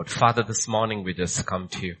Father, this morning we just come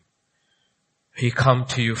to you. We come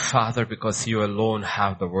to you, Father, because you alone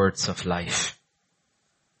have the words of life.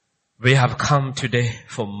 We have come today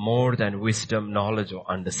for more than wisdom, knowledge, or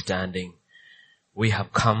understanding. We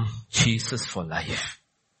have come, Jesus, for life.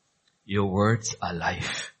 Your words are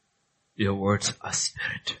life. Your words are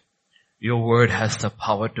spirit. Your word has the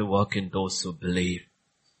power to work in those who believe.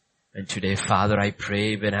 And today, Father, I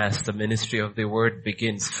pray when as the ministry of the word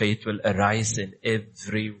begins, faith will arise in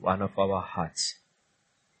every one of our hearts.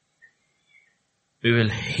 We will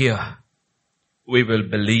hear, we will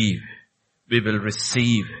believe, we will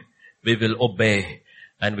receive, we will obey,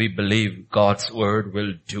 and we believe God's word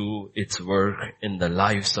will do its work in the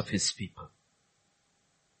lives of his people.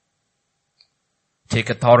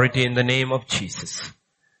 Take authority in the name of Jesus,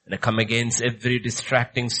 and I come against every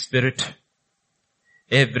distracting spirit,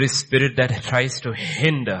 every spirit that tries to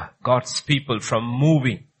hinder God's people from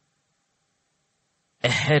moving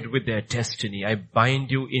ahead with their destiny. I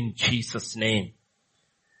bind you in Jesus' name.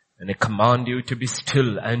 And I command you to be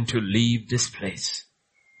still and to leave this place.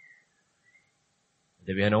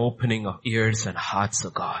 There be an opening of ears and hearts,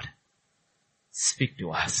 O God. Speak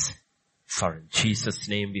to us. For in Jesus'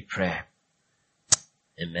 name we pray.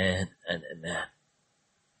 Amen and amen.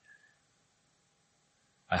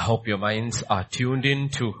 I hope your minds are tuned in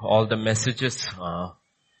to all the messages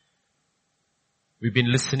we've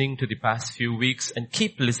been listening to the past few weeks, and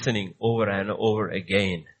keep listening over and over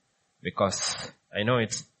again, because I know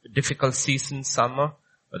it's a difficult season, summer,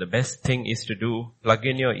 but the best thing is to do, plug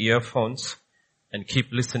in your earphones and keep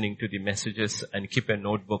listening to the messages and keep a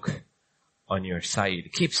notebook on your side.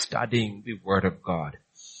 Keep studying the Word of God.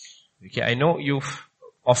 Okay, I know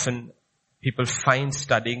people find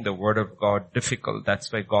studying the Word of God difficult.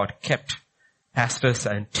 That's why God kept pastors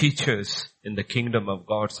and teachers in the kingdom of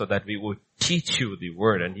God, so that we would teach you the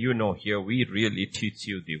Word. And you know, here we really teach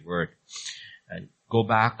you the Word. And go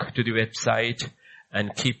back to the website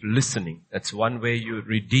and keep listening. That's one way you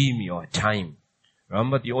redeem your time.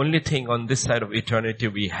 Remember, the only thing on this side of eternity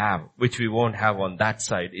we have, which we won't have on that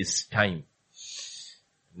side, is time.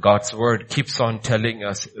 God's Word keeps on telling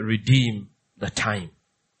us, redeem the time.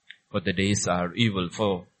 For the days are evil.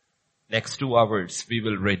 For next 2 hours, we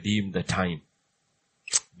will redeem the time.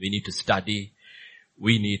 We need to study.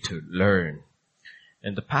 We need to learn.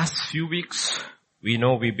 In the past few weeks, we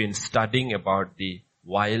know we've been studying about the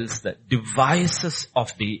wiles, the devices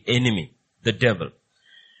of the enemy, the devil.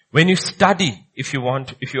 When you study, if you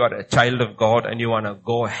are a child of God and you want to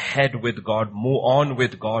go ahead with God, move on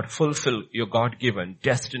with God, fulfill your God-given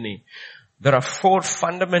destiny, there are 4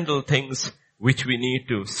 fundamental things which we need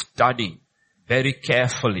to study very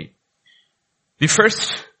carefully. The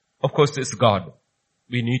first, of course, is God.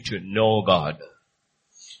 We need to know God.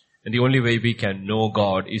 And the only way we can know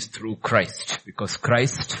God is through Christ. Because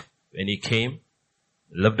Christ, when He came,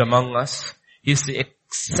 lived among us, He's the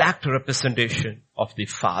exact representation of the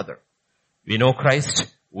Father. We know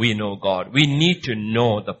Christ, we know God. We need to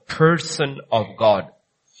know the person of God.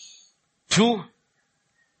 2,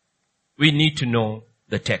 we need to know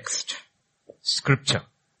the text. Scripture.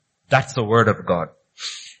 That's the Word of God.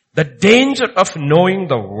 The danger of knowing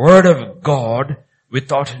the Word of God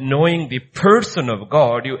without knowing the person of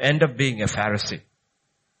God, you end up being a Pharisee.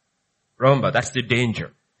 Remember, that's the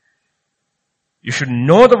danger. You should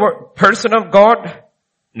know the person of God,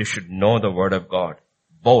 and you should know the Word of God.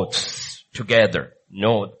 Both together.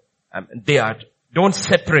 Don't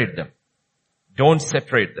separate them. Don't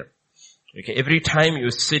separate them. Okay, every time you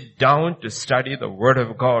sit down to study the Word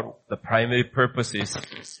of God, the primary purpose is,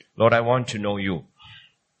 Lord, I want to know you.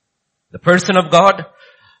 The person of God,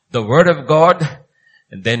 the Word of God,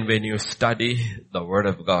 and then when you study the Word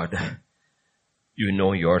of God, you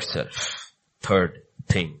know yourself. Third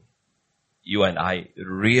thing, you and I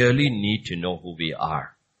really need to know who we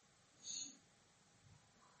are.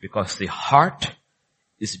 Because the heart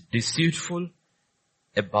is deceitful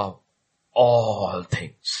above all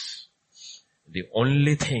things. The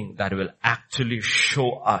only thing that will actually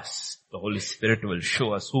show us, the Holy Spirit will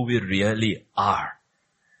show us who we really are,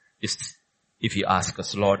 is if you ask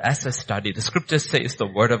us, Lord, as I study, the scripture says the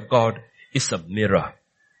Word of God is a mirror.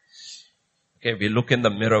 Okay, we look in the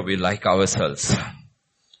mirror, we like ourselves.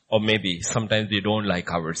 Or maybe sometimes we don't like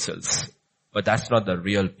ourselves. But that's not the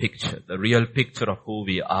real picture. The real picture of who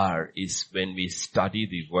we are is when we study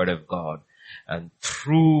the Word of God. And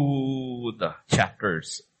through the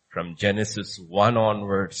chapters, from Genesis 1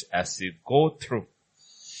 onwards, as you go through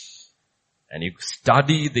and you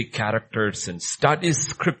study the characters and study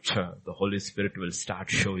scripture, the Holy Spirit will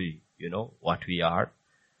start showing, what we are,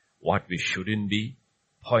 what we shouldn't be,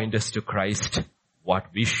 point us to Christ, what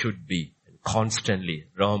we should be, and constantly.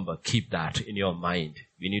 Remember, keep that in your mind.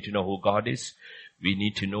 We need to know who God is. We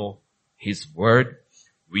need to know His Word.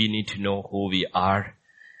 We need to know who we are.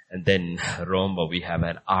 And then remember, we have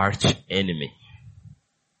an arch enemy.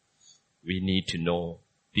 We need to know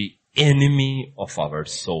the enemy of our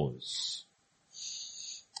souls.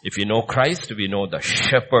 If we know Christ, we know the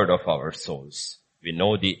shepherd of our souls. We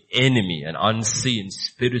know the enemy, an unseen,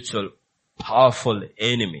 spiritual, powerful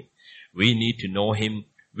enemy. We need to know him.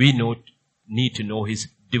 We need to know his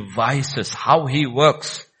devices, how he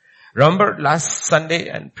works. Remember last Sunday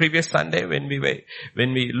and previous Sunday when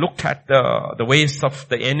we looked at the ways of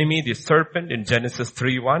the enemy, the serpent in Genesis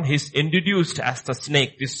 3:1, he's introduced as the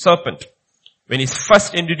snake, the serpent. When he's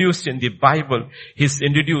first introduced in the Bible, he's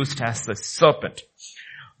introduced as the serpent.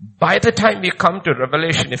 By the time we come to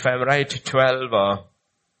Revelation, if I'm right,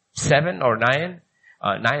 7 or 9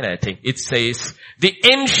 I think, it says, the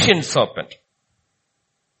ancient serpent.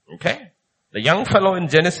 Okay? The young fellow in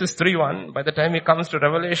Genesis 3:1, by the time he comes to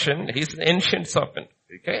Revelation, he's an ancient serpent.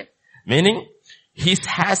 Okay? Meaning, he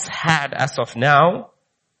has had, as of now,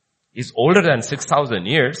 he's older than 6,000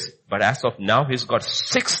 years, but as of now, he's got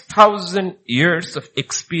 6,000 years of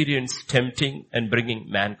experience tempting and bringing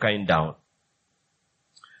mankind down.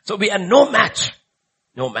 So we are no match.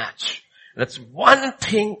 No match. That's one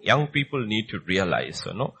thing young people need to realize,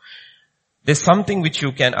 There's something which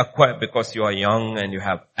you can acquire because you are young and you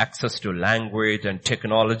have access to language and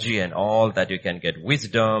technology and all that. You can get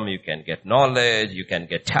wisdom, you can get knowledge, you can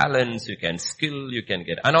get talents, you can skill, you can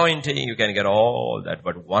get anointing, you can get all that.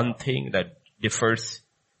 But one thing that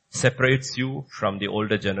separates you from the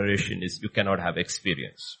older generation is you cannot have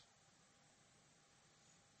experience.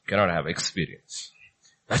 You cannot have experience.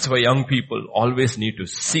 That's why young people always need to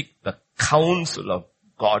seek the counsel of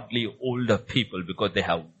godly older people, because they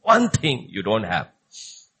have one thing you don't have.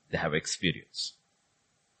 They have experience.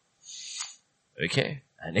 Okay?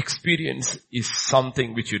 And experience is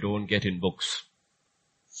something which you don't get in books.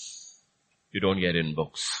 You don't get in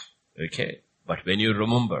books. Okay? But when you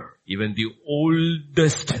remember, even the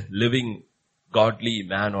oldest living godly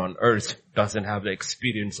man on earth doesn't have the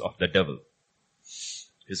experience of the devil.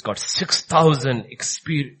 He's got 6,000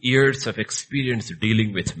 years of experience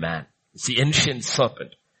dealing with man. It's the ancient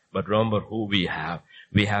serpent. But remember who we have.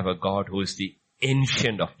 We have a God who is the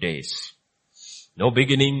ancient of days. No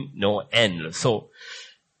beginning, no end. So,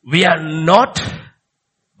 we are not,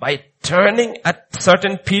 by turning at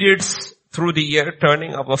certain periods through the year,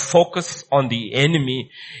 turning our focus on the enemy,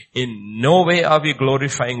 in no way are we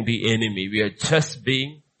glorifying the enemy. We are just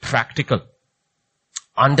being practical.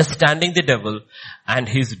 Understanding the devil and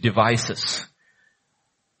his devices.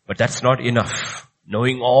 But that's not enough.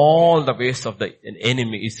 Knowing all the ways of the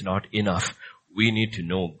enemy is not enough. We need to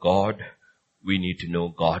know God. We need to know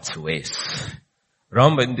God's ways.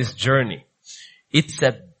 Remember, in this journey, it's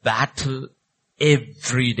a battle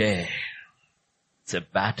every day. It's a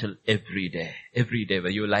battle every day. Every day, whether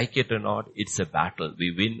you like it or not, it's a battle.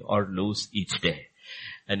 We win or lose each day.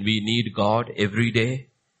 And we need God every day,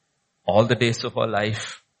 all the days of our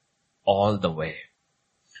life, all the way.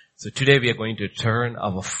 So today we are going to turn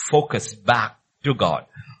our focus back to God.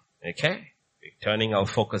 Okay? We're turning our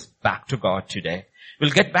focus back to God today. We'll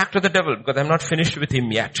get back to the devil because I'm not finished with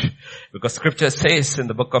him yet. Because scripture says in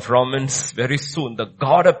the book of Romans very soon, the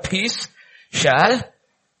God of peace shall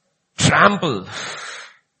trample,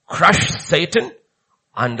 crush Satan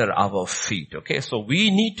under our feet. Okay? So we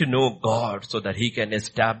need to know God so that he can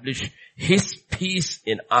establish his peace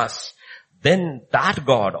in us. Then that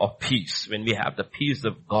God of peace, when we have the peace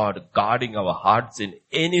of God guarding our hearts in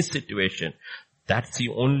any situation, that's the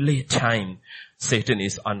only time Satan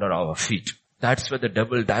is under our feet. That's where the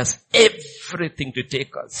devil does everything to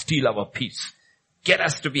take us, steal our peace, get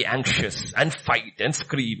us to be anxious and fight and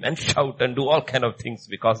scream and shout and do all kind of things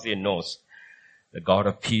because he knows the God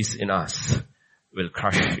of peace in us will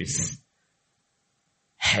crush his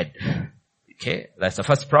head. Okay, that's the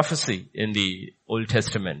first prophecy in the Old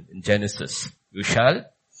Testament, in Genesis. You shall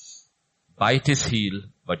bite his heel,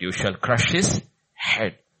 but you shall crush his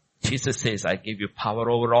head. Jesus says, I give you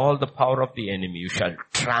power over all the power of the enemy. You shall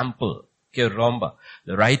trample. Okay, remember,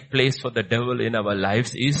 the right place for the devil in our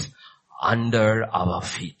lives is under our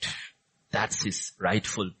feet. That's his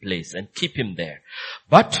rightful place, and keep him there.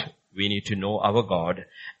 But we need to know our God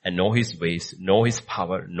and know his ways, know his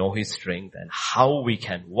power, know his strength, and how we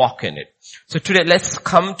can walk in it. So today let's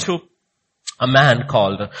come to a man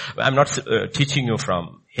called, I'm not teaching you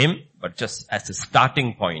from him, but just as a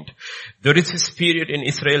starting point. There is this period in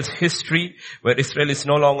Israel's history where Israel is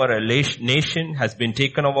no longer a nation, has been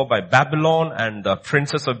taken over by Babylon, and the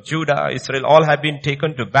princes of Judah, Israel, all have been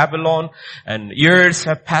taken to Babylon, and years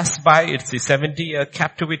have passed by. It's the 70-year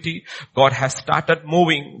captivity. God has started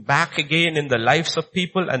moving back again in the lives of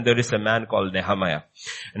people, and there is a man called Nehemiah.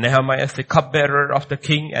 Nehemiah is the cupbearer of the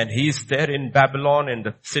king, and he's there in Babylon in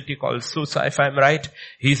the city called Susa, if I'm right.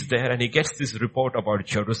 He's there and he gets this report about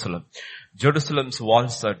Jerusalem. Jerusalem's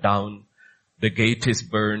walls are down, the gate is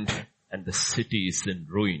burned, and the city is in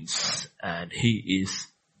ruins. And he is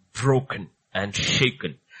broken and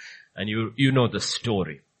shaken. And you know the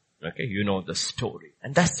story. Okay, you know the story.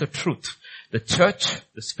 And that's the truth. The church,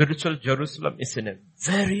 the spiritual Jerusalem, is in a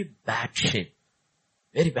very bad shape.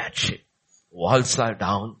 Very bad shape. Walls are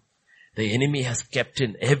down. The enemy has kept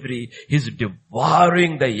in he's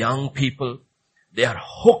devouring the young people. They are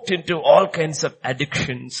hooked into all kinds of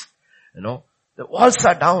addictions. The walls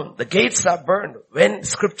are down. The gates are burned. When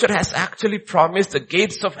scripture has actually promised the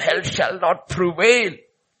gates of hell shall not prevail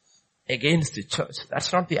against the church.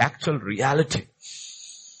 That's not the actual reality.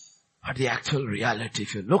 But the actual reality,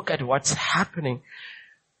 if you look at what's happening,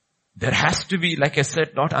 there has to be, like I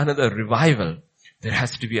said, not another revival. There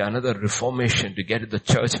has to be another reformation to get the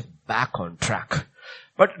church back on track.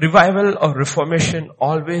 But revival or reformation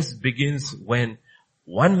always begins when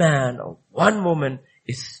one man or one woman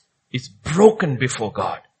is broken before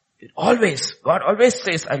God. God always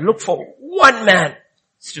says, I look for one man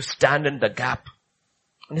to stand in the gap.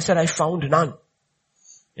 And he said, I found none.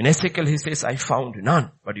 In Ezekiel he says, I found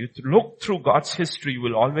none. But you look through God's history, you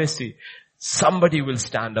will always see somebody will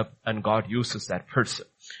stand up and God uses that person.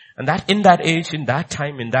 And that in that age, in that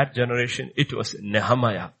time, in that generation, it was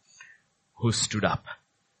Nehemiah who stood up.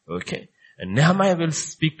 Okay. And Nehemiah will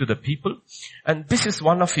speak to the people. And this is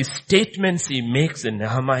one of his statements he makes in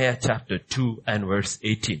Nehemiah chapter 2 and verse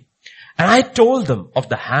 18. And I told them of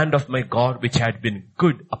the hand of my God which had been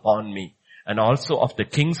good upon me, and also of the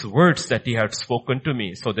king's words that he had spoken to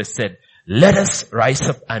me. So they said, let us rise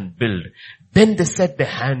up and build. Then they set their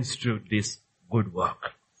hands to this good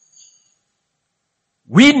work.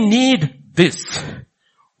 We need this.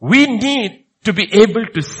 We need to be able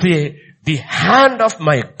to say, the hand of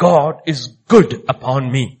my God is good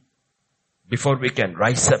upon me, before we can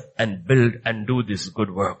rise up and build and do this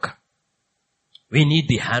good work. We need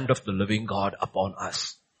the hand of the living God upon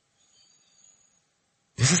us.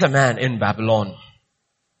 This is a man in Babylon.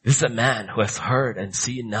 This is a man who has heard and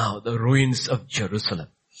seen now the ruins of Jerusalem.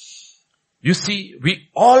 You see, we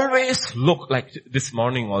always look like this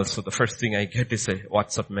morning also. The first thing I get is a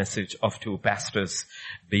WhatsApp message of two pastors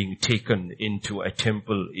being taken into a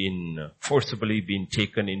temple forcibly being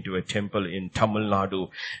taken into a temple in Tamil Nadu,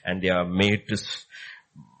 and they are made to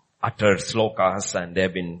utter slokas, and they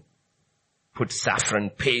have been put saffron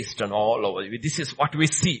paste and all over. This is what we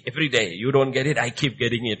see every day. You don't get it, I keep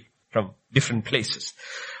getting it from different places.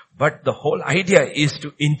 But the whole idea is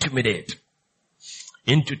to intimidate,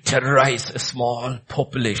 to terrorize a small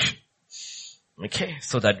population. Okay,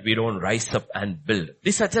 so that we don't rise up and build.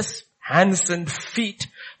 These are just hands and feet,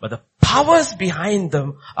 but the powers behind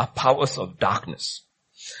them are powers of darkness.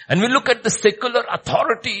 And we look at the secular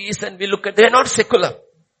authorities and they're not secular.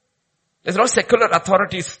 There's no secular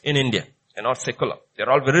authorities in India. They're not secular. They're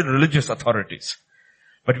all very religious authorities.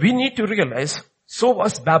 But we need to realize, so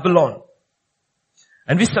was Babylon.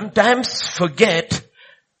 And we sometimes forget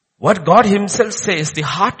what God himself says, the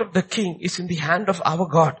heart of the king is in the hand of our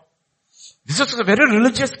God. This was a very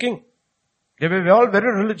religious king. They were all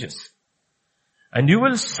very religious. And you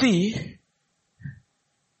will see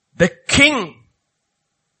the king,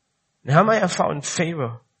 Nehemiah found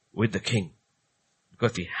favor with the king,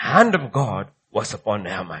 because the hand of God was upon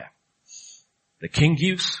Nehemiah. The king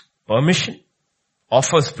gives permission,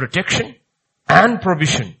 offers protection and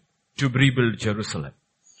provision to rebuild Jerusalem.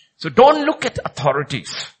 So don't look at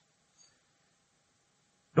authorities.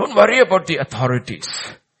 Don't worry about the authorities.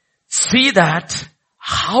 See that,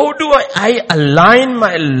 how do I align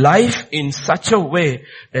my life in such a way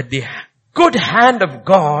that the good hand of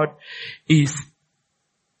God is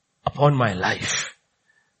upon my life?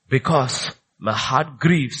 Because my heart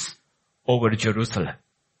grieves over Jerusalem.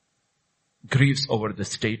 Grieves over the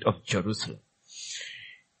state of Jerusalem.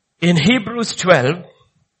 In Hebrews 12,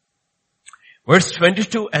 verse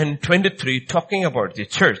 22 and 23, talking about the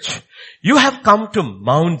church, you have come to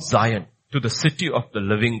Mount Zion, to the city of the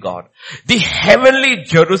living God, the heavenly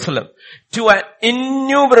Jerusalem, to an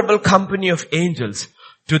innumerable company of angels,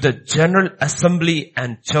 to the general assembly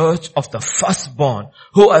and church of the firstborn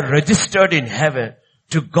who are registered in heaven,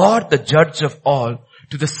 to God the judge of all,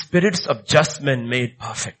 to the spirits of just men made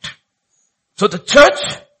perfect. So the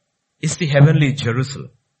church is the heavenly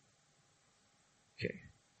Jerusalem. Okay.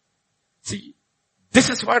 See,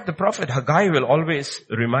 this is what the prophet Haggai will always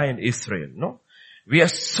remind Israel, no? We are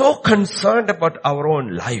so concerned about our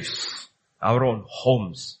own lives, our own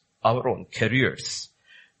homes, our own careers.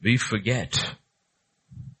 We forget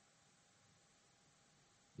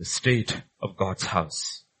the state of God's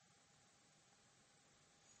house.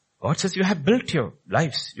 God says you have built your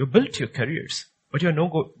lives, you built your careers, but you're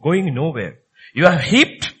going nowhere. You are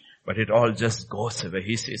heaped, but it all just goes away.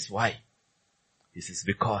 He says, why? He says,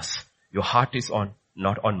 because your heart is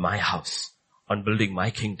not on my house, on building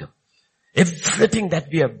my kingdom. Everything that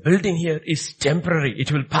we are building here is temporary.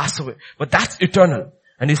 It will pass away, but that's eternal.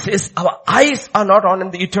 And he says, our eyes are not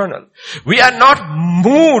on the eternal. We are not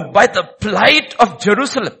moved by the plight of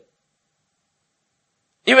Jerusalem.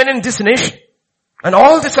 Even in this nation and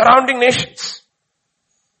all the surrounding nations.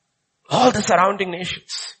 All the surrounding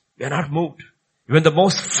nations. We are not moved. Even the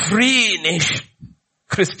most free nation,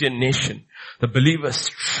 Christian nation, the believers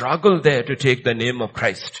struggle there to take the name of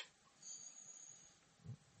Christ.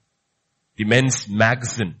 The men's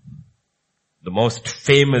magazine, the most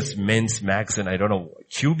famous men's magazine, I don't know,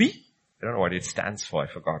 QB? I don't know what it stands for,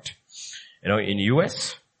 I forgot. In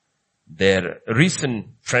US, their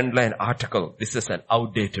recent Friendline article, this is an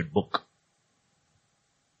outdated book.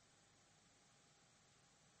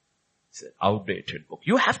 It's an outdated book.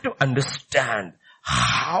 You have to understand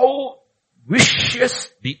how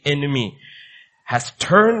vicious the enemy has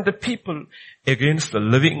turned the people against the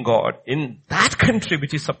living God in that country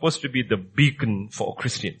which is supposed to be the beacon for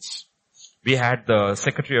Christians. We had the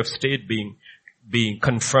Secretary of State being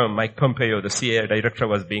confirmed. Mike Pompeo, the CIA director,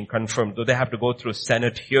 was being confirmed, though they have to go through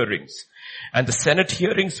Senate hearings. And the Senate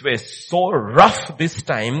hearings were so rough this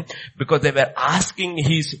time because they were asking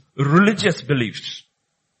his religious beliefs.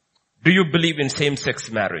 Do you believe in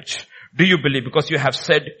same-sex marriage? Do you believe, because you have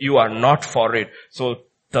said you are not for it. So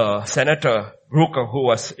the Senator Brooker, who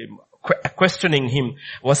was questioning him,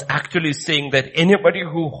 was actually saying that anybody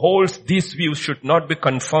who holds these views should not be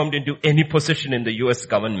confirmed into any position in the US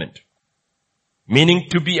government. Meaning,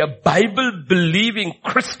 to be a Bible-believing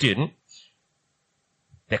Christian,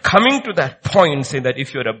 they're coming to that point saying that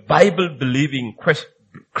if you're a Bible-believing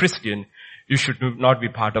Christian, you should not be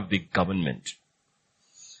part of the government.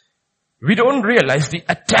 We don't realize the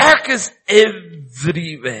attack is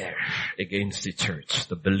everywhere against the church,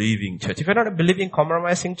 the believing church. If you're not a believing,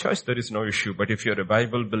 compromising church, there is no issue. But if you're a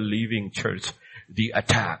Bible-believing church, the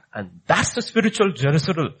attack. And that's the spiritual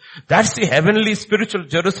Jerusalem. That's the heavenly spiritual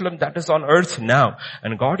Jerusalem that is on earth now.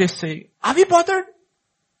 And God is saying, are we bothered?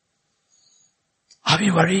 Are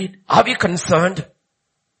we worried? Are we concerned?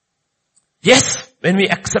 Yes. When we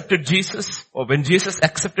accepted Jesus, or when Jesus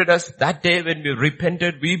accepted us, that day when we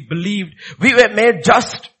repented, we believed, we were made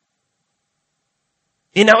just.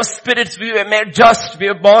 In our spirits, we were made just. We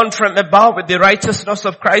were born from above with the righteousness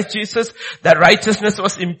of Christ Jesus. That righteousness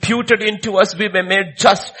was imputed into us. We were made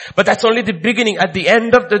just. But that's only the beginning. At the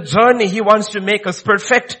end of the journey, He wants to make us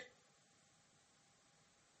perfect.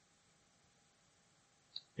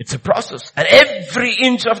 It's a process. And every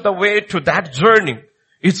inch of the way to that journey,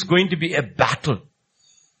 it's going to be a battle.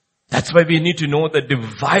 That's why we need to know the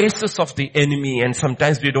devices of the enemy, and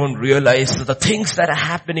sometimes we don't realize the things that are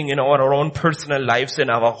happening in our own personal lives, in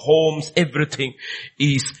our homes, everything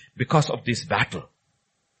is because of this battle.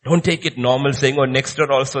 Don't take it normal saying, oh, next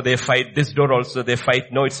door also they fight, this door also they fight.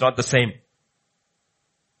 No, it's not the same.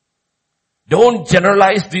 Don't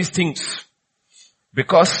generalize these things,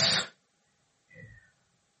 because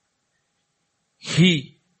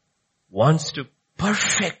He wants to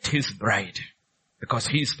perfect His bride. Because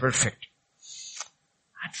He is perfect.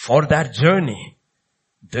 And for that journey,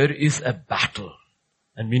 there is a battle.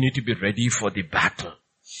 And we need to be ready for the battle.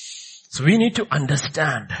 So we need to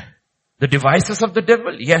understand the devices of the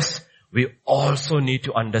devil. Yes, we also need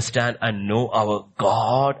to understand and know our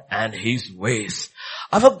God and His ways.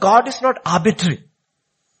 Our God is not arbitrary.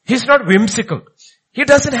 He's not whimsical. He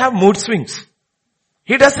doesn't have mood swings.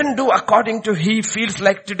 He doesn't do according to He feels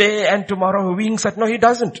like today and tomorrow He winks at. No, He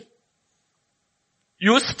doesn't.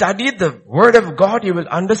 You study the Word of God, you will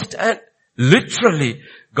understand literally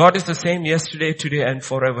God is the same yesterday, today and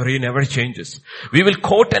forever. He never changes. We will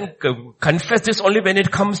quote and confess this only when it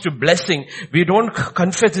comes to blessing. We don't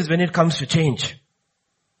confess this when it comes to change.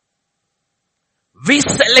 We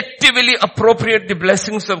selectively appropriate the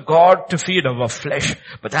blessings of God to feed our flesh.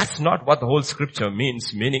 But that's not what the whole scripture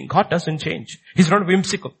means. Meaning God doesn't change. He's not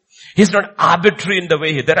whimsical. He's not arbitrary in the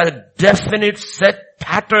way. There are definite set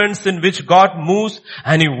patterns in which God moves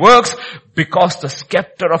and He works, because the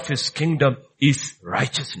scepter of His kingdom is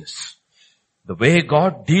righteousness. The way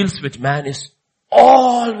God deals with man is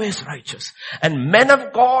always righteous. And men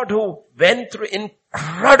of God who went through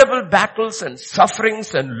incredible battles and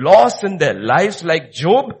sufferings and loss in their lives like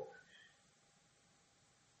Job,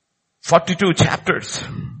 42 chapters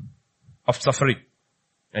of suffering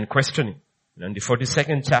and questioning. And in the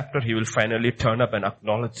 42nd chapter, he will finally turn up and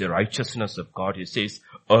acknowledge the righteousness of God. He says,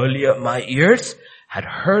 earlier my ears had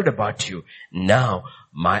heard about you. Now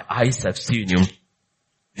my eyes have seen you.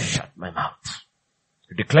 Shut my mouth.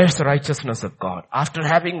 He declares the righteousness of God. After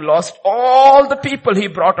having lost all the people he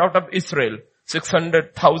brought out of Israel,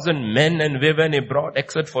 600,000 men and women he brought,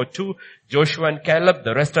 except for 2, Joshua and Caleb.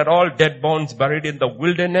 The rest are all dead bones buried in the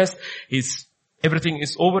wilderness. Everything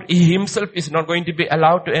is over. He himself is not going to be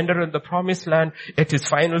allowed to enter in the promised land. Yet his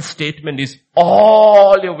final statement is,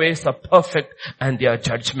 all your ways are perfect and they are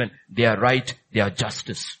judgment. They are right. They are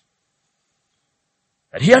justice.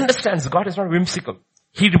 And he understands God is not whimsical.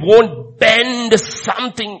 He won't bend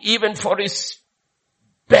something even for his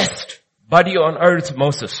best buddy on earth,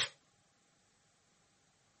 Moses.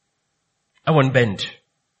 I won't bend.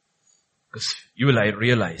 Because you will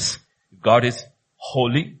realize God is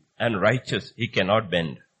holy and righteous. He cannot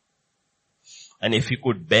bend. And if he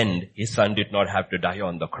could bend, his son did not have to die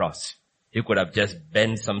on the cross. He could have just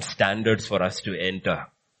bent some standards for us to enter.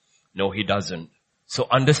 No, he doesn't. So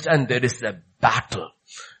understand there is a battle.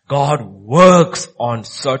 God works on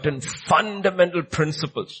certain fundamental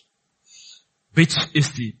principles, which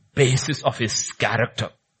is the basis of his character.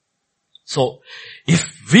 So, if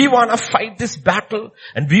we want to fight this battle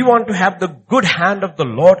and we want to have the good hand of the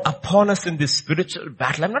Lord upon us in this spiritual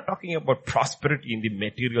battle, I'm not talking about prosperity in the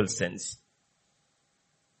material sense.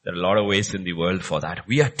 There are a lot of ways in the world for that.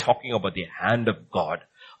 We are talking about the hand of God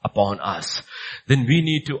upon us. Then we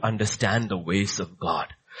need to understand the ways of God.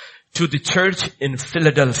 To the church in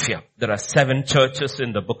Philadelphia, there are 7 churches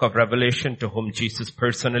in the book of Revelation to whom Jesus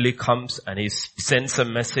personally comes and he sends a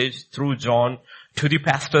message through John to the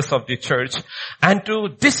pastors of the church. And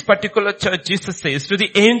to this particular church, Jesus says, to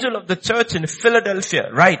the angel of the church in Philadelphia,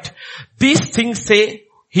 write, these things say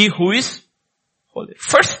he who is holy.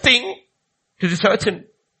 First thing to the church in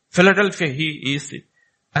Philadelphia, he is,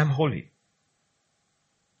 I am holy.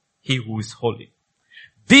 He who is holy.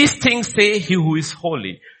 These things say he who is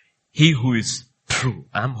holy. He who is true.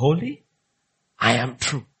 I am holy. I am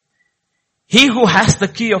true. He who has the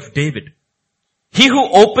key of David. He who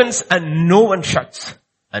opens and no one shuts,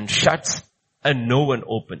 and shuts and no one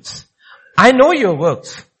opens. I know your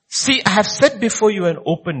works. See, I have set before you an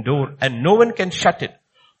open door and no one can shut it.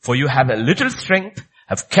 For you have a little strength,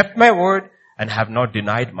 have kept my word, and have not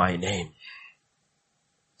denied my name.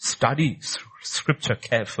 Study scripture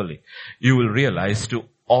carefully. You will realize to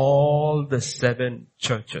all the 7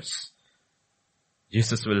 churches,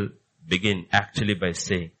 Jesus will begin actually by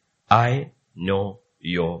saying, I know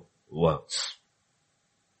your works.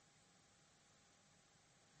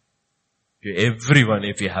 To everyone,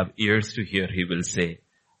 if you have ears to hear, he will say,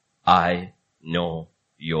 I know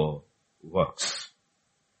your works.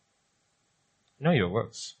 Know your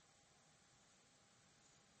works.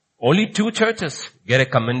 Only 2 churches get a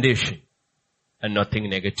commendation and nothing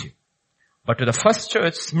negative. But to the first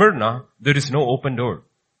church, Smyrna, there is no open door.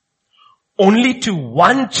 Only to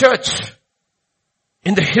one church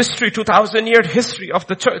in the history, 2,000-year history of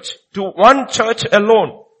the church, to one church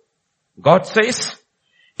alone, God says,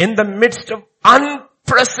 in the midst of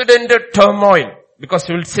unprecedented turmoil, because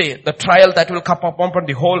he will say, the trial that will come upon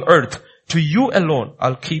the whole earth, to you alone,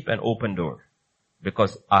 I'll keep an open door,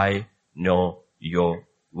 because I know your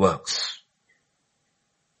works.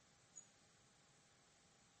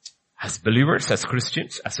 As believers, as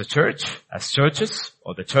Christians, as a church, as churches,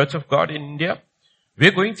 or the Church of God in India, we're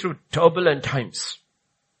going through turbulent times.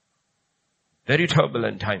 Very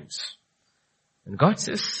turbulent times. And God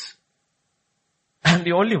says, I'm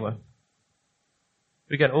the only one.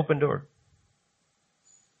 We can open door.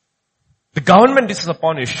 The government is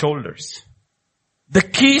upon his shoulders. The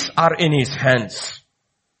keys are in his hands.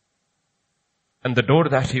 And the door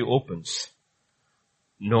that he opens,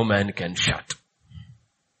 no man can shut.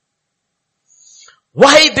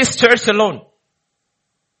 Why this church alone?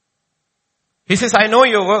 He says, I know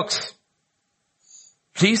your works.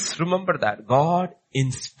 Please remember that God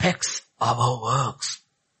inspects our works.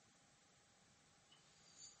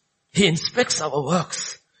 He inspects our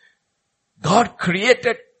works. God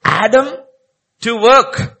created Adam to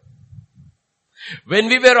work. When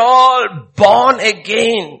we were all born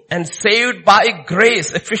again and saved by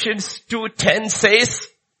grace, Ephesians 2:10 says,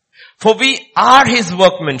 for we are his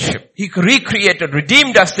workmanship. He recreated,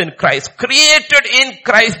 redeemed us in Christ, created in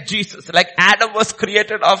Christ Jesus. Like Adam was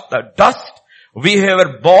created of the dust, We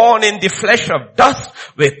were born in the flesh of dust.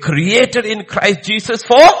 We're created in Christ Jesus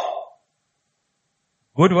for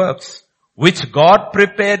good works, which God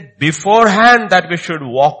prepared beforehand that we should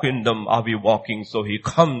walk in them. Are we walking? So He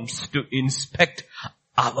comes to inspect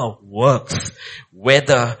our works,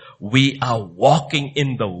 whether we are walking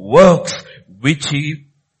in the works which He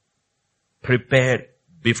prepared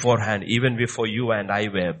beforehand, even before you and I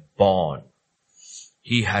were born.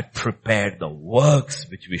 He had prepared the works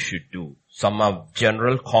which we should do. Some are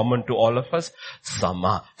general, common to all of us. Some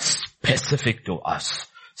are specific to us.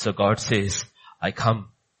 So God says, I come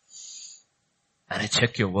and I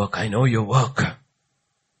check your work. I know your work.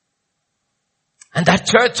 And that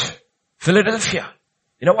church, Philadelphia,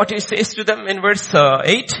 you know what He says to them in verse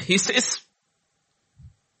 8? He says,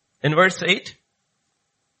 in verse 8,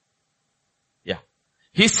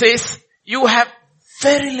 He says, you have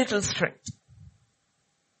very little strength.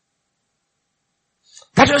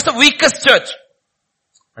 That was the weakest church.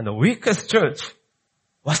 And the weakest church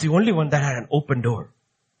was the only one that had an open door.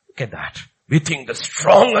 Look at that. We think the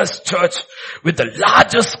strongest church with the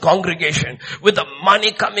largest congregation, with the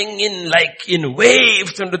money coming in like in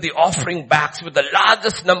waves into the offering bags, with the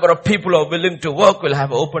largest number of people who are willing to work will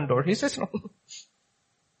have an open door. He says, no.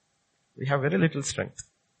 We have very little strength.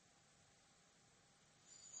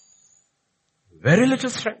 Very little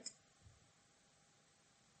strength.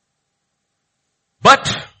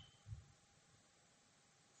 But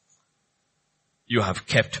you have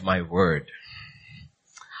kept my word.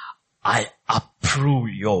 I approve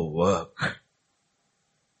your work.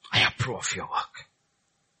 I approve of your work.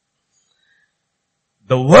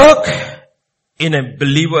 The work in a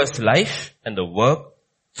believer's life and the work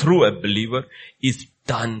through a believer is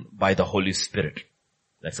done by the Holy Spirit.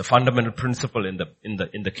 That's a fundamental principle in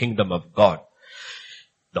the kingdom of God.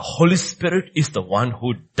 The Holy Spirit is the one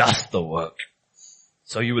who does the work.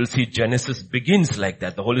 So you will see Genesis begins like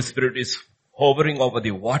that. The Holy Spirit is hovering over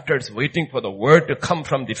the waters, waiting for the word to come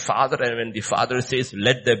from the Father. And when the Father says,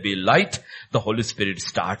 let there be light, the Holy Spirit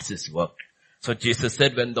starts His work. So Jesus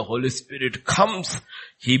said when the Holy Spirit comes,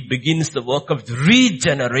 He begins the work of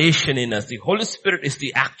regeneration in us. The Holy Spirit is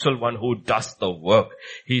the actual one who does the work.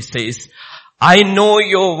 He says, I know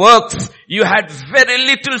your works. You had very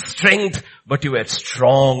little strength, but you were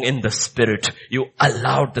strong in the Spirit. You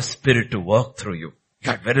allowed the Spirit to work through you.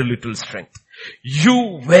 You had very little strength.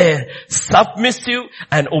 You were submissive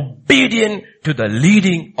and obedient to the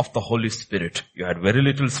leading of the Holy Spirit. You had very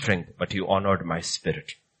little strength, but you honored my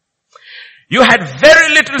Spirit. You had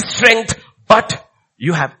very little strength, but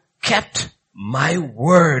you have kept my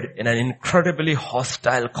word in an incredibly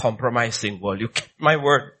hostile, compromising world. You kept my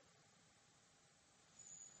word.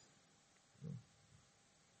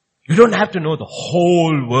 You don't have to know the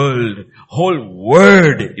whole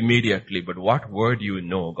word immediately, but what word you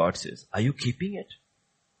know, God says, are you keeping it?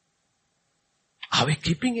 Are we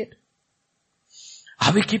keeping it?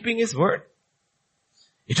 Are we keeping His word?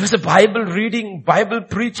 It was a Bible reading, Bible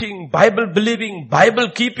preaching, Bible believing, Bible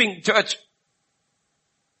keeping church.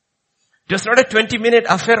 It was not a 20-minute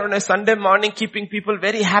affair on a Sunday morning keeping people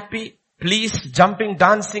very happy, pleased, jumping,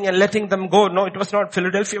 dancing and letting them go. No, it was not.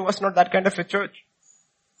 Philadelphia was not that kind of a church.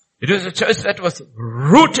 It was a church that was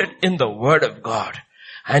rooted in the Word of God.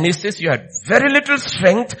 And He says, you had very little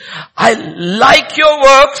strength. I like your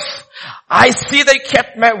works. I see they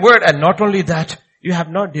kept my word. And not only that, you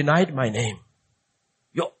have not denied my name.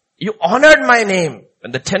 You honored my name.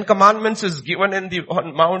 When the 10 Commandments is given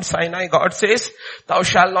on Mount Sinai, God says, thou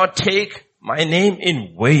shalt not take my name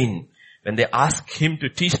in vain. When they ask Him to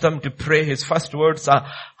teach them to pray, His first words are,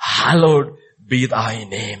 hallowed be thy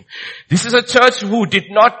name. This is a church who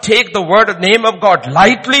did not take the word and name of God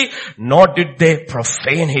lightly, nor did they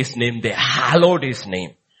profane His name. They hallowed His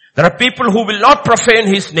name. There are people who will not profane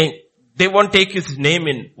His name. They won't take His name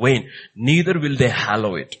in vain. Neither will they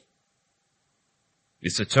hallow it.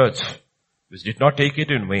 It's a church which did not take it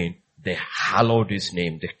in vain. They hallowed His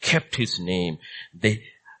name. They kept His name. They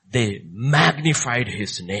magnified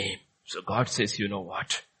His name. So God says, you know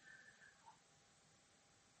what?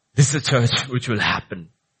 This is a church which will happen.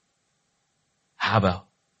 Have a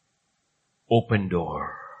open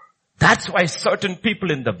door. That's why certain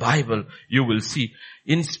people in the Bible, you will see,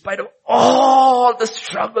 in spite of all the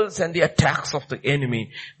struggles and the attacks of the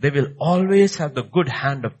enemy, they will always have the good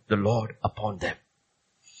hand of the Lord upon them.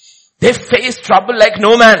 They face trouble like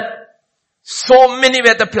no man. So many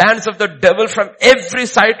were the plans of the devil from every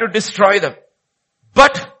side to destroy them.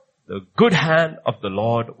 But the good hand of the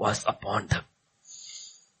Lord was upon them.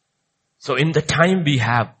 So in the time we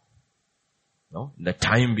have,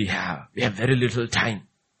 we have very little time.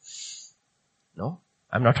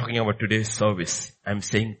 I'm not talking about today's service. I'm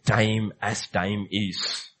saying time as time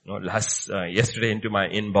is. Yesterday into my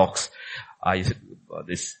inbox,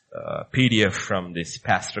 this PDF from this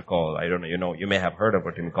pastor called, I don't know, you may have heard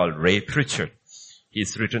about him, called Ray Pritchard.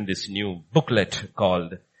 He's written this new booklet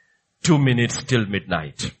called 2 Minutes Till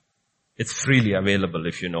Midnight. It's freely available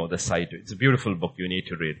if you know the site. It's a beautiful book you need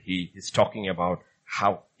to read. He's talking about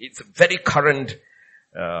how it's a very current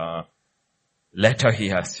letter he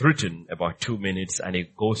has written about 2 minutes, and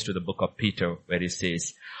it goes to the book of Peter where he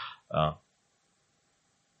says,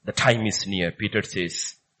 the time is near. Peter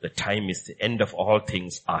says, the time is the end of all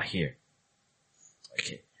things are here.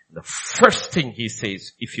 Okay. The first thing he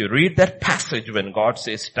says, if you read that passage when God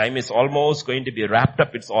says time is almost going to be wrapped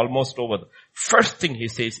up, it's almost over. The first thing he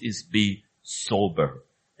says is be sober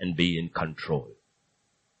and be in control.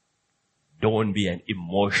 Don't be an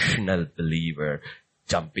emotional believer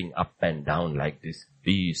jumping up and down like this.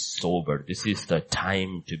 Be sober. This is the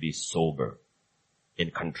time to be sober,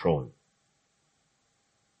 in control.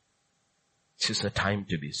 This is the time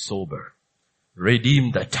to be sober.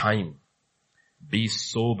 Redeem the time. Be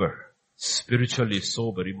sober, spiritually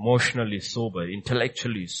sober, emotionally sober,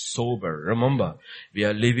 intellectually sober. Remember, we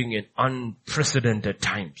are living in unprecedented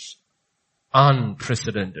times.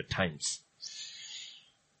 Unprecedented times.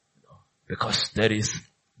 Because there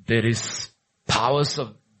is powers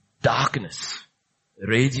of darkness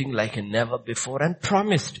raging like never before, and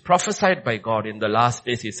prophesied by God in the last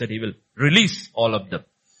days. He said he will release all of them.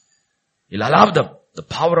 He'll allow them. The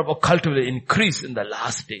power of occult will increase in the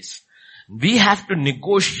last days. We have to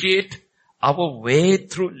negotiate our way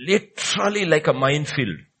through literally like a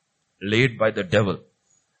minefield laid by the devil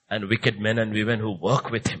and wicked men and women who work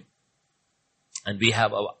with him. And we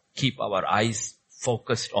have keep our eyes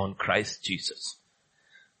focused on Christ Jesus.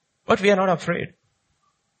 But we are not afraid.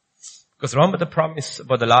 Because remember the promise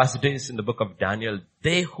about the last days in the book of Daniel,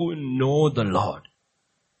 they who know the Lord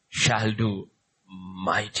shall do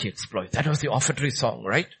mighty exploits. That was the offertory song,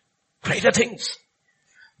 right? Greater things.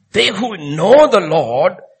 They who know the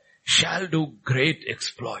Lord shall do great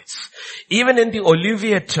exploits. Even in the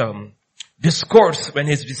Olivet discourse, when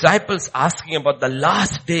his disciples asking about the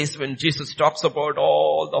last days, when Jesus talks about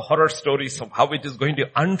all the horror stories of how it is going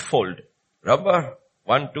to unfold. Remember?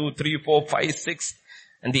 1, 2, 3, 4, 5, 6.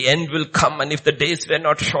 And the end will come, and if the days were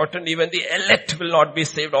not shortened, even the elect will not be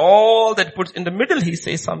saved. All that puts in the middle, he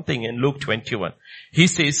says something in Luke 21. He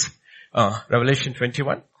says, Revelation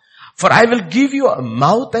 21. For I will give you a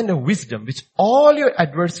mouth and a wisdom which all your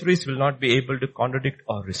adversaries will not be able to contradict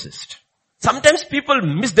or resist. Sometimes people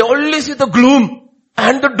they only see the gloom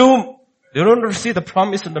and the doom. They don't see the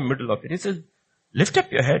promise in the middle of it. He says, lift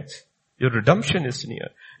up your heads. Your redemption is near.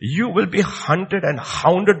 You will be hunted and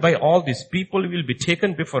hounded by all these people. You will be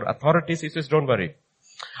taken before authorities. He says, don't worry.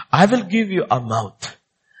 I will give you a mouth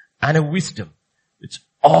and a wisdom which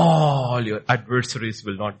all your adversaries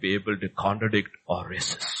will not be able to contradict or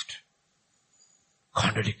resist.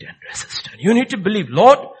 Contradict and resist. And you need to believe,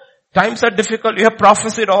 Lord, times are difficult. You have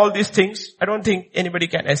prophesied all these things. I don't think anybody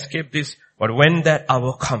can escape this. But when that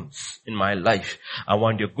hour comes in my life, I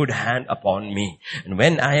want your good hand upon me. And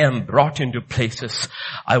when I am brought into places,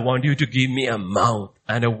 I want you to give me a mouth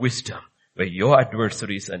and a wisdom where your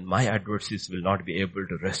adversaries and my adversaries will not be able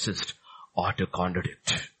to resist or to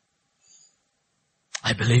contradict.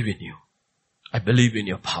 I believe in you. I believe in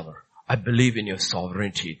your power. I believe in your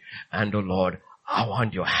sovereignty. And, oh Lord, I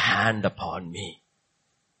want your hand upon me.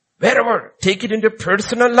 Wherever, take it into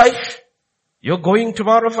personal life. You're going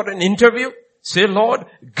tomorrow for an interview. Say, Lord,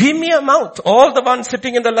 give me a mouth. All the ones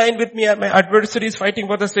sitting in the line with me are my adversaries fighting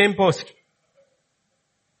for the same post.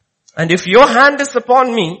 And if your hand is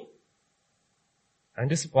upon me,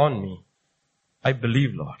 I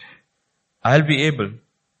believe, Lord, I'll be able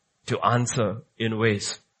to answer in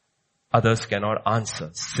ways others cannot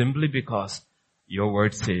answer, simply because your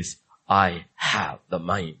word says, I have the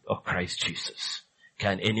mind of Christ Jesus.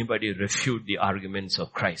 Can anybody refute the arguments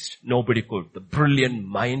of Christ? Nobody could. The brilliant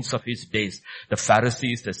minds of his days, the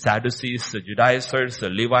Pharisees, the Sadducees, the Judaizers, the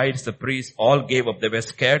Levites, the priests, all gave up. They were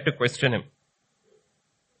scared to question him.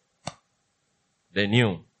 They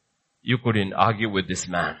knew you couldn't argue with this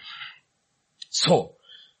man. So,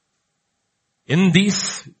 in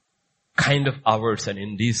these kind of hours and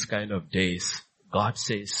in these kind of days, God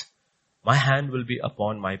says, my hand will be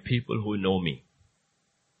upon my people who know me.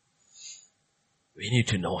 We need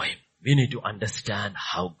to know him. We need to understand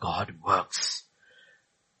how God works.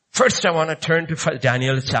 First, I want to turn to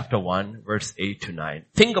Daniel chapter 1, verse 8 to 9.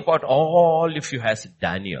 Think about all of you as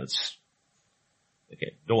Daniels.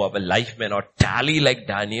 Okay, though our life may not tally like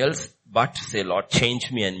Daniel's, but say, Lord,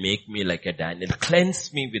 change me and make me like a Daniel.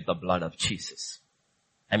 Cleanse me with the blood of Jesus.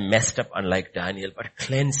 I messed up unlike Daniel, but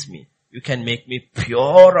cleanse me. You can make me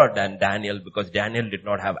purer than Daniel because Daniel did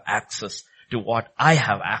not have access to what I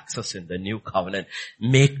have access in the new covenant.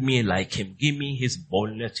 Make me like him. Give me his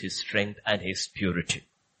boldness, his strength, and his purity.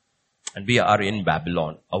 And we are in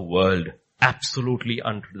Babylon, a world absolutely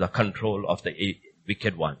under the control of the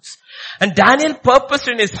wicked ones. And Daniel purposed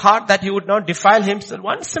in his heart that he would not defile himself.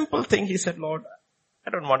 One simple thing, he said, Lord, I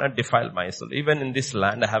don't want to defile myself. Even in this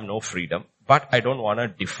land, I have no freedom, but I don't want to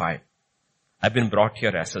defile. I've been brought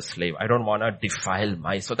here as a slave. I don't want to defile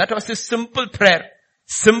myself. That was his simple prayer,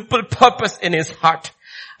 simple purpose in his heart.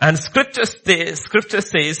 And scripture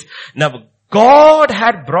says, now God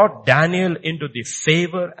had brought Daniel into the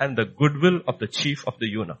favor and the goodwill of the chief of the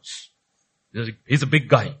eunuchs. He's a big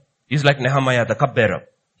guy. He's like Nehemiah, the cupbearer.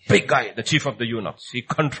 Big guy, the chief of the eunuchs. He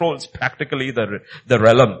controls practically the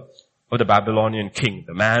realm of the Babylonian king,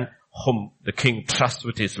 the man whom the king trusts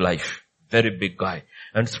with his life. Very big guy.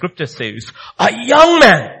 And scripture says, a young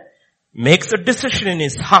man makes a decision in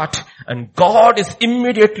his heart and God is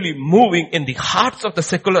immediately moving in the hearts of the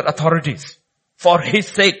secular authorities for his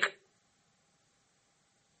sake.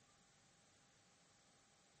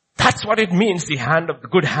 That's what it means, the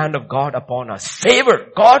good hand of God upon us.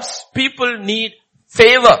 Favor. God's people need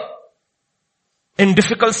favor. In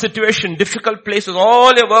difficult situations, difficult places,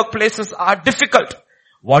 all your workplaces are difficult.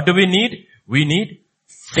 What do we need? We need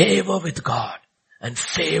favor with God and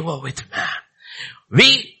favor with man.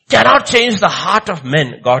 We cannot change the heart of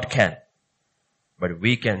men. God can. But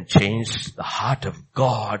we can change the heart of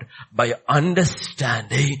God by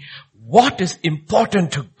understanding what is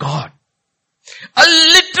important to God. A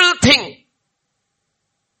little thing,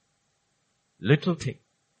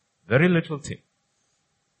 very little thing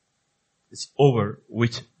is over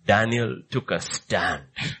which Daniel took a stand.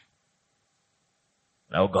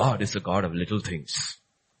 Now God is a God of little things.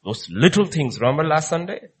 Those little things, remember last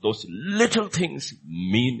Sunday? Those little things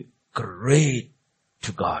mean great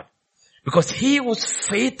to God. Because he who's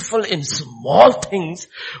faithful in small things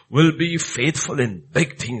will be faithful in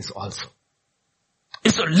big things also.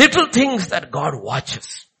 It's the little things that God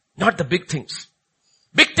watches, not the big things.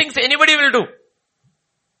 Big things anybody will do.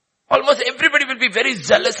 Almost everybody will be very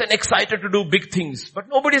zealous and excited to do big things. But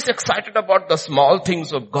nobody is excited about the small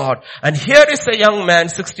things of God. And here is a young man,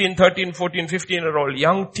 16, 13, 14, 15-year-old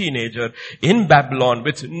young teenager in Babylon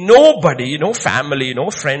with nobody, no family,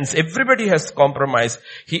 no friends. Everybody has compromised.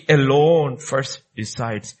 He alone first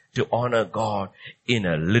decides to honor God in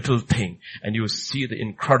a little thing. And you see the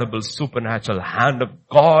incredible supernatural hand of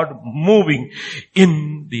God moving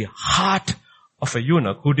in the heart of a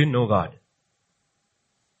eunuch who didn't know God.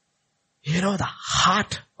 You know, the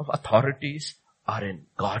heart of authorities are in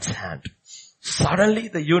God's hand. Suddenly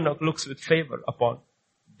the eunuch looks with favor upon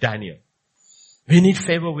Daniel. We need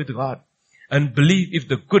favor with God. And believe if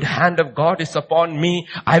the good hand of God is upon me,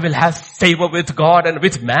 I will have favor with God and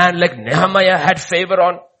with man like Nehemiah had favor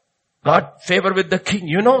on God, favor with the king.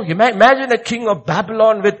 You know, imagine a king of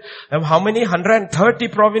Babylon with how many? 130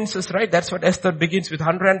 provinces, right? That's what Esther begins with,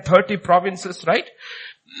 130 provinces, right?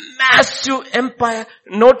 Massive empire.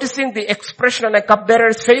 Noticing the expression on a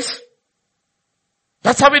cupbearer's face?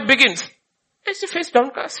 That's how it begins. Is the face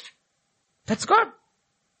downcast? That's God.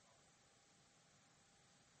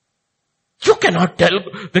 You cannot tell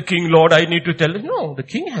the king, Lord, I need to tell him. No, the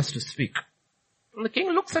king has to speak. And the king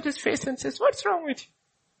looks at his face and says, what's wrong with you?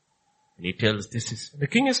 And he tells the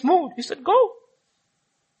king is moved. He said, go.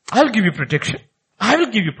 I'll give you protection. I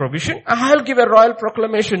will give you provision. I'll give a royal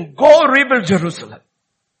proclamation. Go rebuild Jerusalem.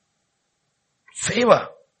 Favor.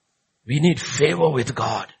 We need favor with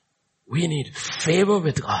God. We need favor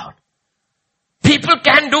with God. People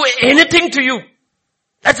can do anything to you.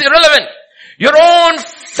 That's irrelevant. Your own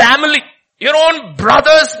family, your own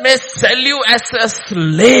brothers may sell you as a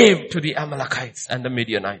slave to the Amalekites and the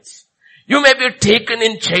Midianites. You may be taken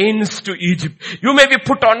in chains to Egypt. You may be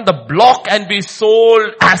put on the block and be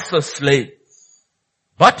sold as a slave.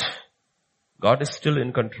 But God is still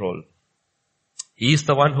in control. He is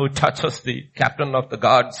the one who touches the captain of the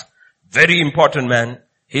guards, very important man,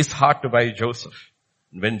 his heart to buy Joseph.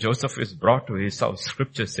 And when Joseph is brought to his house,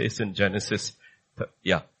 scripture says in Genesis,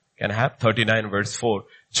 can I have 39 verse 4,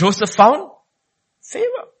 Joseph found favor.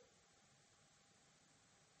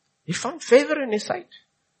 He found favor in his sight.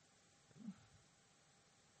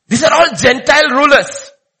 These are all Gentile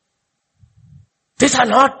rulers. These are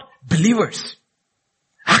not believers.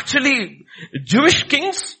 Actually, Jewish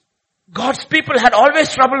kings, God's people had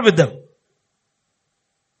always trouble with them.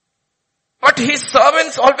 But his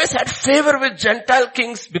servants always had favor with Gentile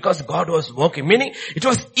kings because God was working. Meaning, it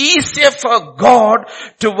was easier for God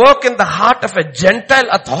to work in the heart of a Gentile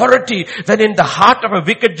authority than in the heart of a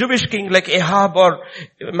wicked Jewish king like Ahab or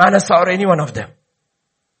Manasseh or any one of them.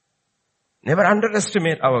 Never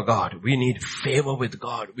underestimate our God. We need favor with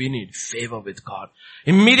God. We need favor with God.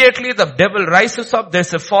 Immediately the devil rises up.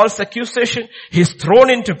 There's a false accusation. He's thrown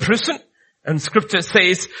into prison. And scripture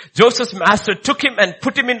says, Joseph's master took him and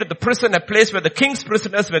put him into the prison, a place where the king's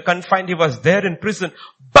prisoners were confined. He was there in prison.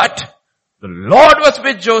 But the Lord was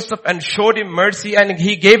with Joseph and showed him mercy and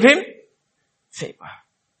he gave him favor.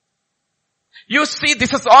 You see,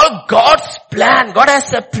 this is all God's plan. God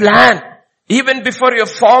has a plan. Even before you're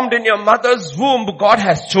formed in your mother's womb, God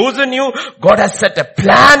has chosen you. God has set a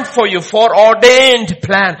plan for you, foreordained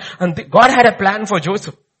plan. And God had a plan for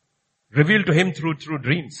Joseph, revealed to him through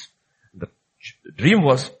dreams. The dream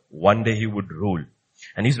was one day he would rule.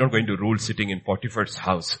 And he's not going to rule sitting in Potiphar's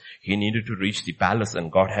house. He needed to reach the palace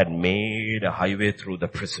and God had made a highway through the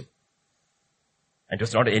prison. And it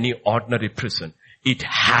was not any ordinary prison. It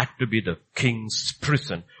had to be the king's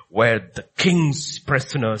prison where the king's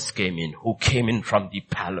prisoners came in, who came in from the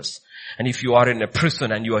palace. And if you are in a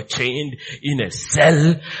prison and you are chained in a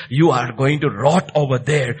cell, you are going to rot over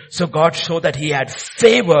there. So God showed that he had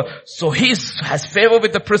favor. So he has favor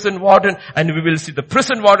with the prison warden, and we will see the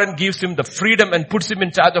prison warden gives him the freedom and puts him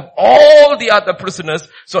in charge of all the other prisoners.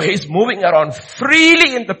 So he's moving around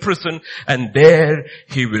freely in the prison, and there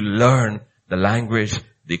he will learn the language,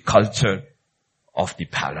 the culture of the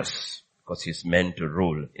palace. Because he's meant to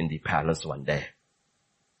rule in the palace one day.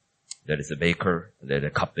 There is a baker, and there is a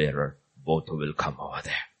cupbearer. Both who will come over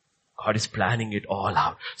there. God is planning it all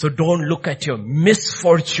out. So don't look at your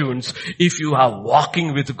misfortunes if you are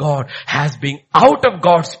walking with God as being out of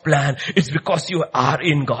God's plan. It's because you are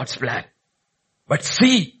in God's plan. But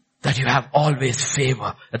see that you have always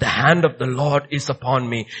favor, that the hand of the Lord is upon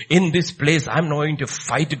me. In this place, I'm not going to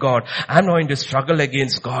fight God. I'm not going to struggle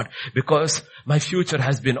against God because my future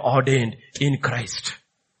has been ordained in Christ.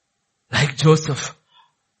 Like Joseph,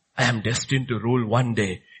 I am destined to rule one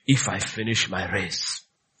day if I finish my race.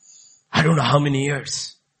 I don't know how many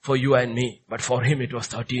years for you and me, but for him it was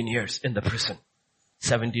 13 years in the prison.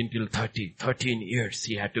 17 till 30, 13 years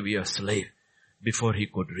he had to be a slave before he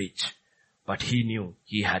could reach. But he knew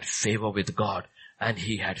he had favor with God and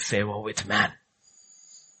he had favor with man.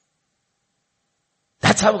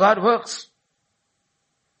 That's how God works.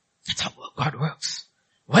 That's how God works.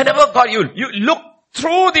 Whenever God, you look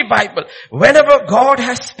through the Bible, whenever God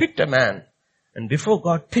has picked a man, and before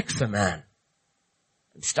God picks a man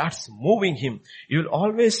and starts moving him, you'll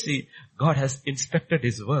always see God has inspected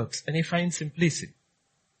his works and he finds him pleasing.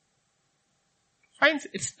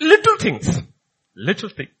 It's little things. Little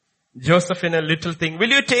thing. Joseph in a little thing. Will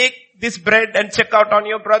you take this bread and check out on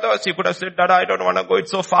your brothers? You could have said, Dada, I don't want to go.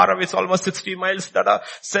 It's so far away. It's almost 60 miles. Dada,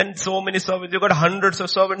 send so many servants. You got hundreds of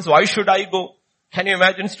servants. Why should I go? Can you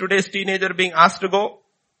imagine today's teenager being asked to go?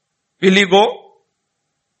 Will you go?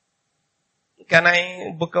 Can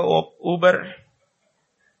I book a Uber?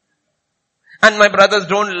 And my brothers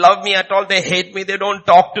don't love me at all. They hate me. They don't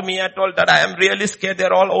talk to me at all. That I am really scared.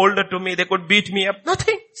 They're all older to me. They could beat me up.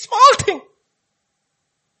 Nothing. Small thing.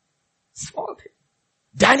 Small thing.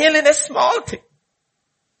 Daniel in a small thing.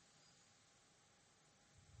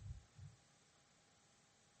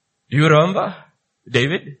 Do you remember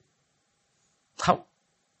David? How?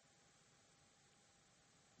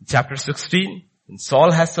 Chapter 16. And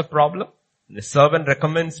Saul has a problem. The servant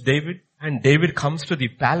recommends David and David comes to the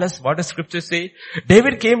palace. What does scripture say?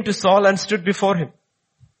 David came to Saul and stood before him.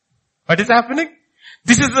 What is happening?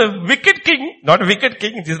 This is a wicked king. Not a wicked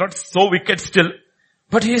king. He is not so wicked still.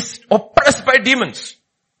 But he is oppressed by demons.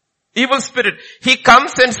 Evil spirit. He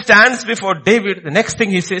comes and stands before David. The next thing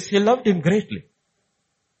he says, he loved him greatly.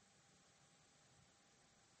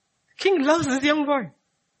 The king loves this young boy.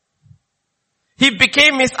 He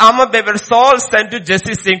became his armor bearer. Saul sent to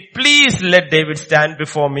Jesse saying, please let David stand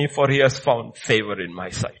before me for he has found favor in my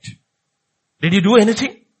sight. Did he do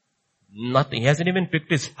anything? Nothing. He hasn't even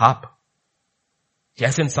picked his harp. He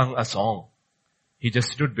hasn't sung a song. He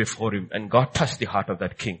just stood before him and God touched the heart of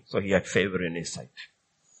that king. So he had favor in his sight.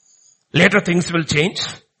 Later things will change.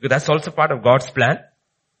 Because that's also part of God's plan.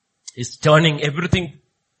 He's turning everything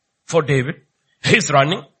for David. He's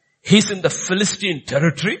running. He's in the Philistine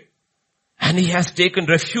territory. And he has taken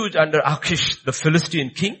refuge under Achish, the Philistine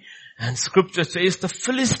king. And scripture says the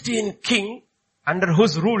Philistine king, under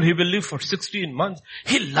whose rule he will live for 16 months,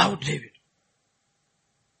 he loved David.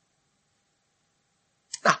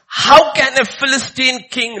 Now, how can a Philistine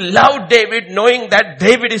king love David knowing that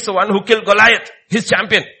David is the one who killed Goliath, his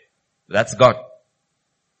champion? That's God.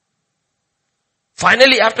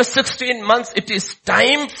 Finally, after 16 months, it is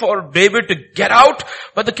time for David to get out,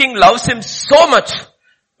 but the king loves him so much.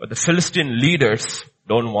 But the Philistine leaders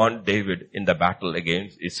don't want David in the battle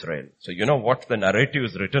against Israel. So you know what the narrative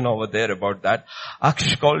is written over there about that?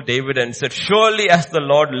 Achish called David and said, surely as the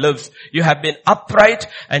Lord lives, you have been upright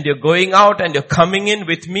and you're going out and you're coming in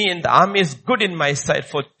with me and the army is good in my sight.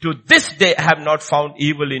 For to this day I have not found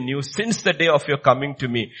evil in you since the day of your coming to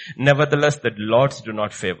me. Nevertheless, the Lords do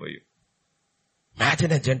not favor you.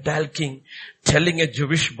 Imagine a Gentile king telling a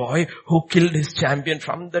Jewish boy who killed his champion,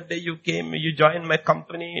 from the day you came, you joined my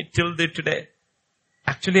company till today.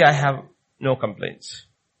 Actually, I have no complaints.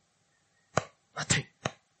 Nothing.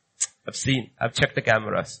 I've checked the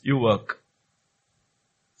cameras. You work.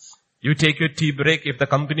 You take your tea break. If the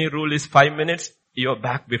company rule is 5 minutes, you're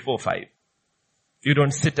back before 5. You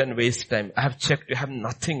don't sit and waste time. I have checked. You have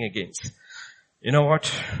nothing against. You know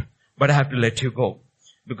what? But I have to let you go.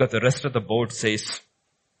 Because the rest of the board says,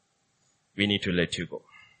 we need to let you go.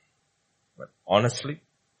 But honestly,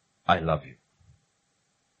 I love you.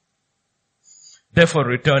 Therefore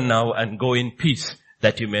return now and go in peace,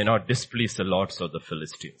 that you may not displease the lords of the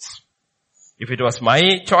Philistines. If it was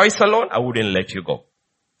my choice alone, I wouldn't let you go.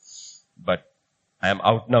 But I am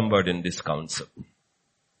outnumbered in this council.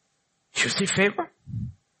 You see favor?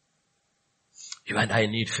 You and I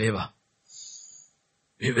need favor.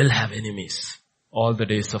 We will have enemies all the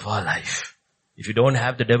days of our life. If you don't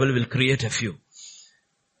have, the devil will create a few.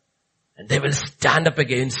 And they will stand up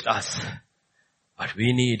against us. But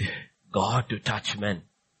we need God to touch men.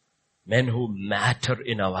 Men who matter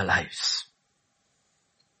in our lives.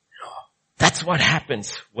 You know, that's what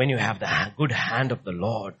happens when you have the good hand of the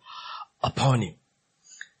Lord upon you.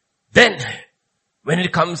 Then, when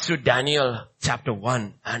it comes to Daniel chapter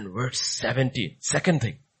 1 and verse 17, second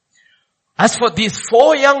thing. As for these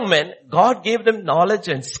 4 young men, God gave them knowledge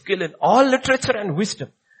and skill in all literature and wisdom.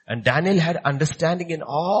 And Daniel had understanding in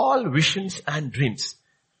all visions and dreams.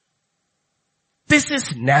 This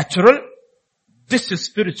is natural. This is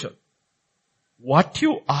spiritual. What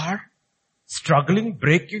you are struggling,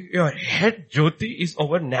 breaking your head, Jyoti, is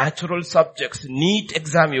over natural subjects. NEET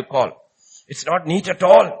exam you call. It's not neat at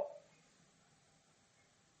all.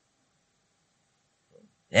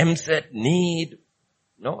 MSET, NEET,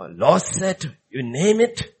 law set, you name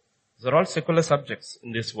it. These are all secular subjects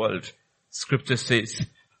in this world. Scripture says,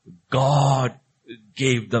 God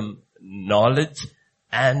gave them knowledge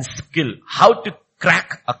and skill. How to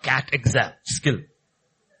crack a CAT exam. Skill.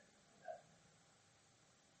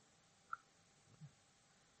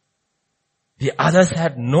 The others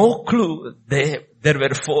had no clue there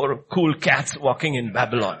were 4 cool cats walking in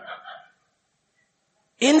Babylon.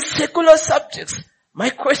 In secular subjects,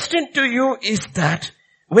 my question to you is that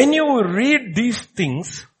when you read these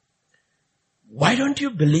things, why don't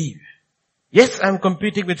you believe? Yes, I'm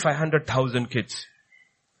competing with 500,000 kids.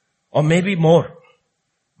 Or maybe more.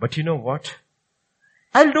 But you know what?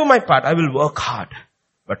 I'll do my part. I will work hard.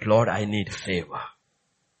 But Lord, I need favor.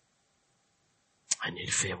 I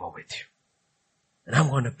need favor with you. And I'm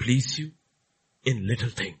going to please you in little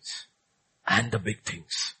things and the big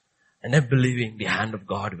things. And I'm believing the hand of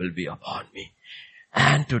God will be upon me.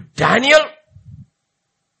 And to Daniel,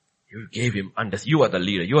 you gave him you are the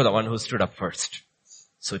leader. You are the one who stood up first.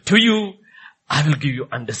 So to you, I will give you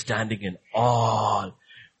understanding in all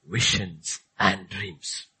visions and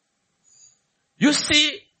dreams. You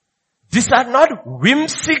see, these are not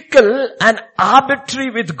whimsical and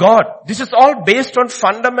arbitrary with God. This is all based on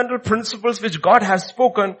fundamental principles which God has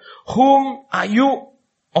spoken. Whom are you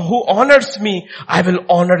or who honors me, I will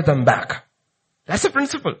honor them back. That's a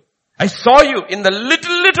principle. I saw you in the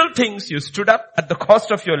little things. You stood up at the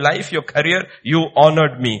cost of your life, your career. You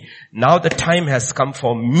honored me. Now the time has come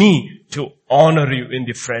for me to honor you in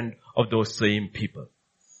the front of those same people.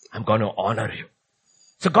 I'm going to honor you.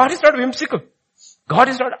 So God is not whimsical. God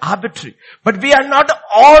is not arbitrary. But we are not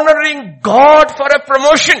honoring God for a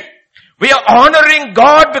promotion. We are honoring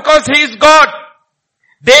God because He is God.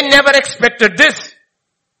 They never expected this.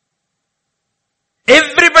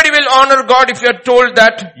 Everybody will honor God if you are told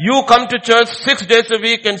that you come to church 6 days a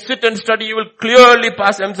week and sit and study. You will clearly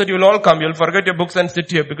pass MSET. You will all come. You will forget your books and sit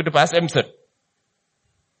here because to pass MSET.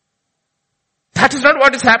 That is not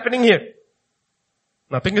what is happening here.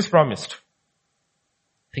 Nothing is promised.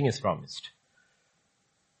 Nothing is promised.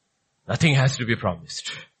 Nothing has to be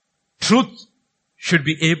promised. Truth should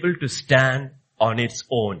be able to stand on its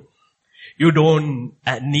own. You don't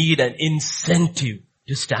need an incentive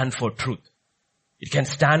to stand for truth. It can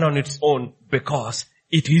stand on its own because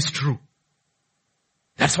it is true.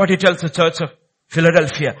 That's what He tells the church of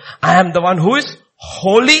Philadelphia. I am the one who is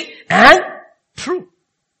holy and true.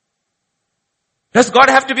 Does God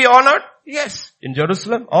have to be honored? Yes. In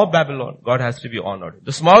Jerusalem or Babylon, God has to be honored.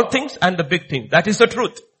 The small things and the big things. That is the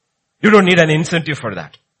truth. You don't need an incentive for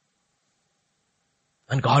that.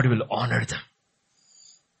 And God will honor them.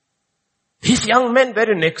 These young men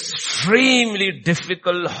were in an extremely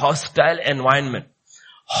difficult, hostile environment.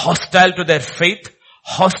 Hostile to their faith,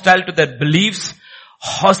 hostile to their beliefs,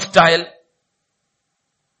 hostile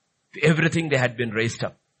to everything they had been raised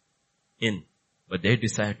up in. But they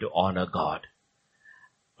decided to honor God.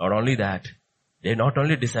 Not only that, they not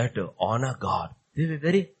only decided to honor God, they were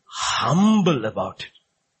very humble about it.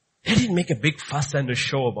 They didn't make a big fuss and a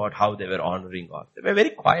show about how they were honoring God. They were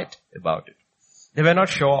very quiet about it. They were not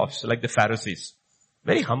show-offs like the Pharisees.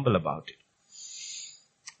 Very humble about it.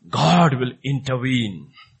 God will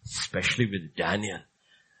intervene, especially with Daniel,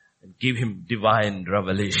 and give him divine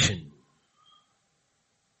revelation.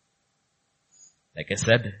 Like I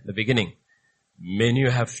said in the beginning, many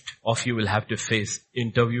of you will have to face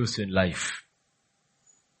interviews in life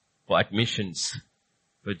for admissions,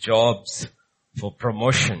 for jobs, for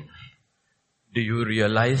promotion. Do you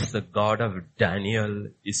realize the God of Daniel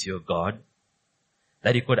is your God?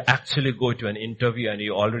 That you could actually go to an interview and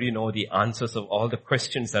you already know the answers of all the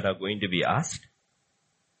questions that are going to be asked?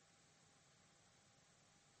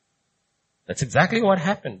 That's exactly what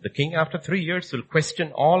happened. The king after 3 years will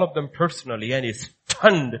question all of them personally and is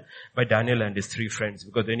stunned by Daniel and his 3 friends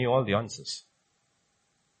because they knew all the answers.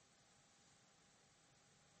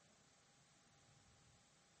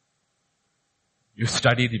 You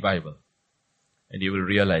study the Bible and you will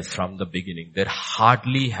realize from the beginning there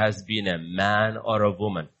hardly has been a man or a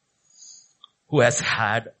woman who has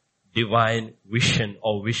had divine vision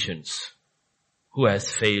or visions who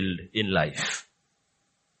has failed in life.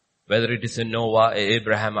 Whether it is a Noah, a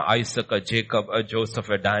Abraham, a Isaac, a Jacob, a Joseph,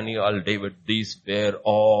 a Daniel, or David, these were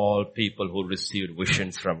all people who received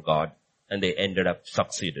visions from God and they ended up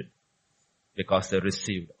succeeded because they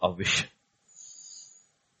received a vision.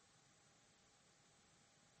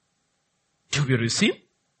 Do we receive?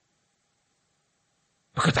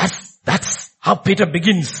 Because that's how Peter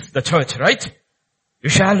begins the church, right? You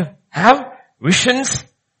shall have visions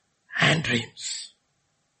and dreams.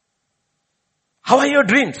 How are your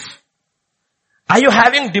dreams? Are you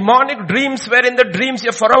having demonic dreams where in the dreams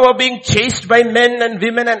you're forever being chased by men and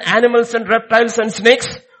women and animals and reptiles and snakes?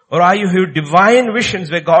 Or are you having divine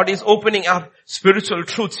visions where God is opening up spiritual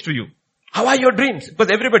truths to you? How are your dreams?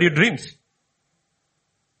 Because everybody dreams.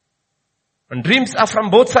 And dreams are from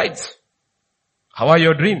both sides. How are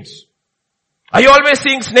your dreams? Are you always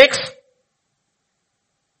seeing snakes?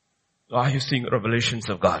 Or are you seeing revelations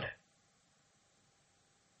of God?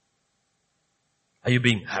 Are you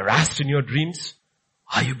being harassed in your dreams?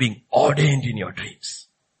 Are you being ordained in your dreams?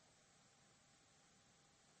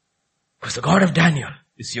 Because the God of Daniel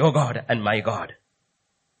is your God and my God.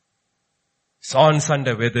 So on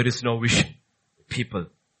Sunday where there is no vision, people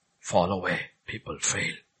fall away, people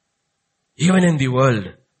fail. Even in the world,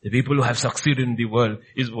 the people who have succeeded in the world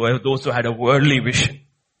is those who had a worldly vision.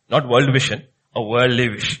 Not world vision, a worldly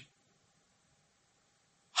vision.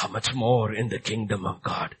 How much more in the kingdom of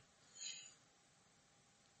God?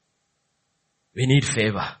 We need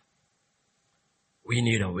favor. We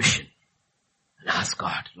need a vision. And ask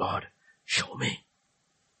God, Lord, show me.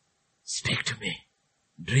 Speak to me.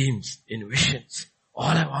 Dreams in visions. All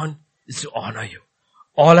I want is to honor you.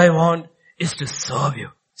 All I want is to serve you.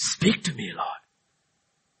 Speak to me, Lord.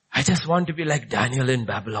 I just want to be like Daniel in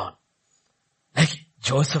Babylon. Like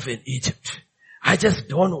Joseph in Egypt. I just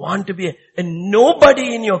don't want to be a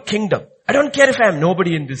nobody in your kingdom. I don't care if I am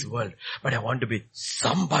nobody in this world, but I want to be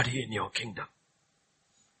somebody in your kingdom.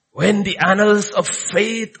 When the annals of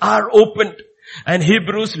faith are opened and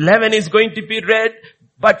Hebrews 11 is going to be read,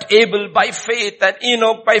 but Abel by faith and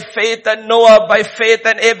Enoch by faith and Noah by faith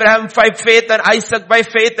and Abraham by faith and Isaac by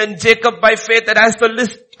faith and Jacob by faith, and as the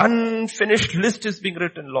list, unfinished list is being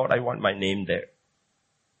written, Lord, I want my name there.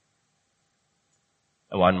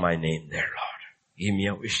 I want my name there, Lord. Give me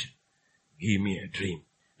a vision. Give me a dream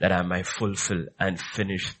that I might fulfill and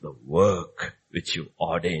finish the work which you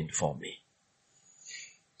ordained for me.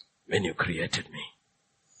 When you created me.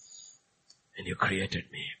 When you created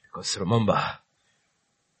me. Because remember,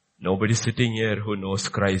 nobody sitting here who knows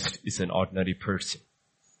Christ is an ordinary person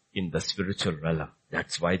in the spiritual realm.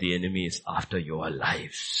 That's why the enemy is after your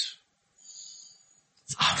lives.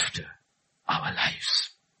 It's after our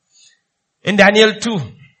lives. In Daniel 2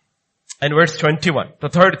 and verse 21, the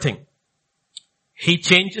third thing, he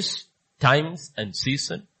changes times and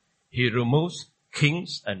season. He removes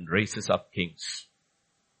kings and raises up kings.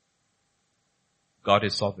 God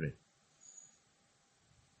is sovereign.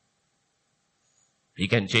 He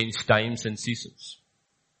can change times and seasons.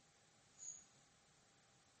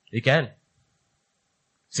 He can.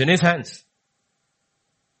 It's in His hands.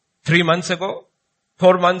 3 months ago,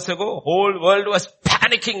 4 months ago, whole world was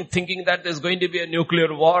panicking, thinking that there's going to be a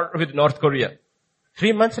nuclear war with North Korea.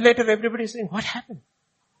 3 months later, everybody's saying, what happened?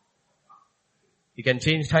 He can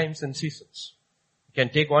change times and seasons. He can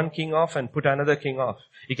take one king off and put another king off.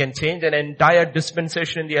 He can change an entire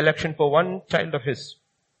dispensation in the election for one child of His.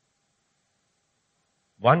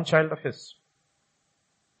 One child of His.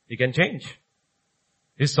 He can change.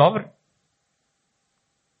 He's sovereign.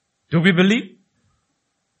 Do we believe?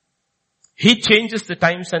 He changes the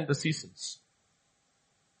times and the seasons.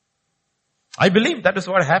 I believe that is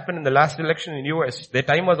what happened in the last election in US. Their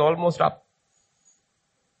time was almost up.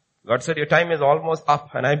 God said, your time is almost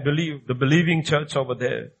up. And I believe the believing church over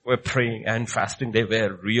there were praying and fasting. They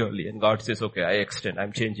were really. And God says, okay,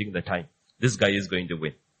 I'm changing the time. This guy is going to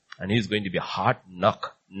win. And he's going to be a hard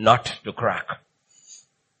nut to crack.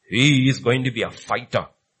 He is going to be a fighter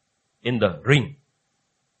in the ring.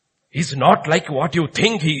 He's not like what you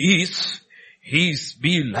think he is. He's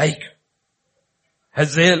be like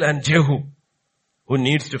Hazael and Jehu, who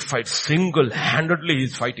needs to fight single-handedly.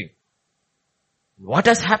 He's fighting. What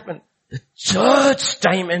has happened? The church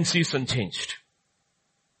time and season changed.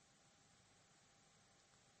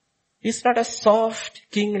 He's not a soft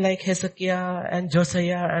king like Hezekiah and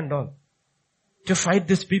Josiah and all to fight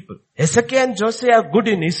these people. Hezekiah and Josiah are good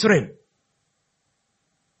in Israel.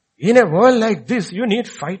 In a world like this, you need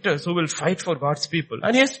fighters who will fight for God's people.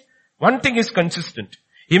 And yes, one thing is consistent.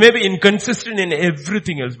 He may be inconsistent in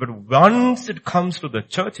everything else, but once it comes to the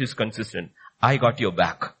church, he's consistent. I got your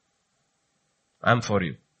back. I'm for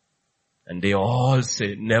you. And they all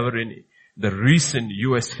say, never in the recent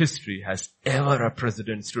US history has ever a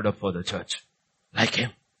president stood up for the church like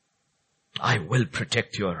him. I will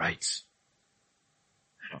protect your rights.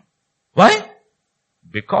 Why?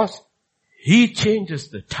 Because He changes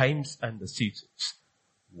the times and the seasons.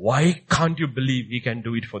 Why can't you believe He can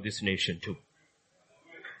do it for this nation too?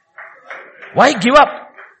 Why give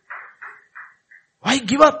up? Why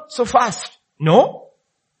give up so fast? No.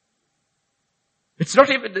 It's not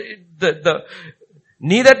even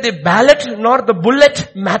neither the ballot nor the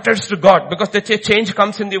bullet matters to God, because the change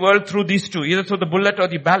comes in the world through these two, either through the bullet or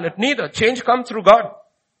the ballot. Neither. Change comes through God.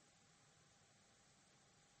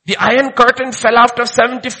 The Iron Curtain fell after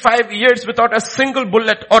 75 years without a single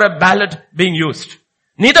bullet or a ballot being used.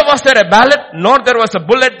 Neither was there a ballot nor there was a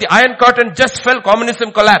bullet. The Iron Curtain just fell.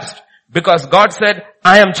 Communism collapsed because God said,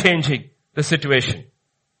 I am changing the situation.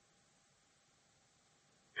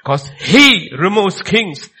 Because He removes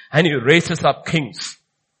kings and He raises up kings.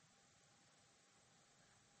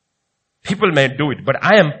 People may do it, but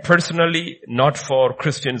I am personally not for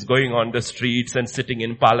Christians going on the streets and sitting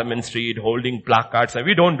in Parliament Street holding placards. And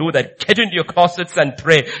we don't do that. Get into your closets and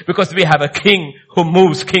pray, because we have a king who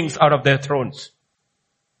moves kings out of their thrones.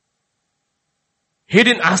 He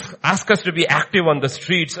didn't ask us to be active on the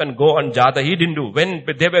streets and go on jada. He didn't do. When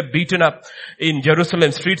they were beaten up in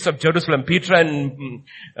Jerusalem, streets of Jerusalem, Peter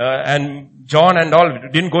and John and all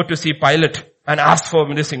didn't go to see Pilate and ask for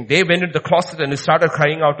anything. They went into the closet and they started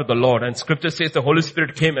crying out to the Lord. And Scripture says the Holy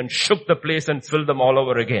Spirit came and shook the place and filled them all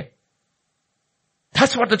over again.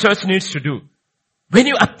 That's what the church needs to do. When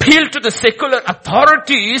you appeal to the secular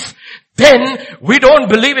authorities, then we don't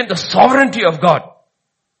believe in the sovereignty of God.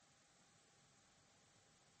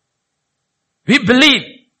 We believe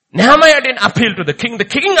Nehemiah didn't appeal to the king. The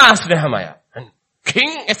king asked Nehemiah. And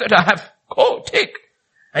king said, go, take.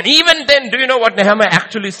 And even then, do you know what Nehemiah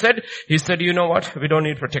actually said? He said, you know what? We don't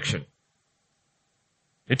need protection.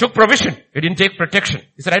 He took provision. He didn't take protection.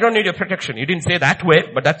 He said, I don't need your protection. He didn't say that way,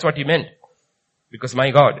 but that's what he meant. Because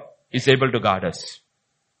my God is able to guard us.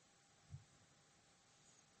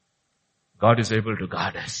 God is able to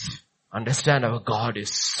guard us. Understand, our God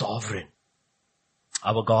is sovereign.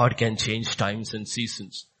 Our God can change times and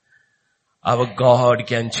seasons. Our God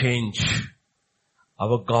can change.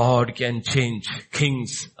 Our God can change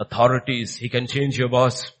kings, authorities. He can change your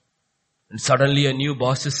boss. And suddenly a new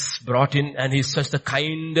boss is brought in and he's such the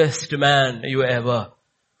kindest man you ever.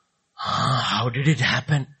 How did it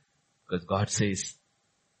happen? Because God says,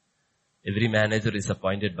 every manager is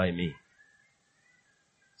appointed by me.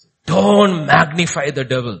 So don't magnify the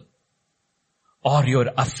devil or your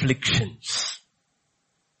afflictions.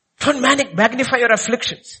 Don't magnify your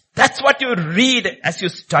afflictions. That's what you read as you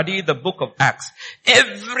study the book of Acts.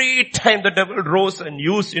 Every time the devil rose and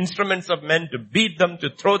used instruments of men to beat them,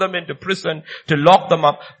 to throw them into prison, to lock them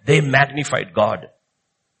up, they magnified God.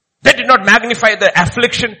 They did not magnify the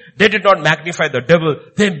affliction. They did not magnify the devil.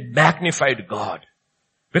 They magnified God.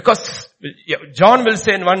 Because John will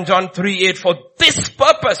say in 1 John 3:8, for this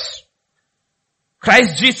purpose,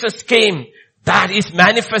 Christ Jesus came, that is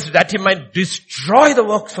manifest, that he might destroy the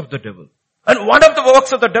works of the devil. And one of the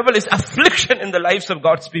works of the devil is affliction in the lives of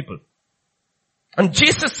God's people. And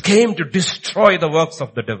Jesus came to destroy the works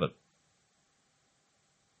of the devil.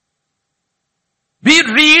 We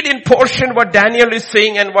read in portion what Daniel is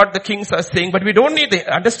saying and what the kings are saying, but we don't need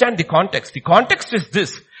to understand the context. The context is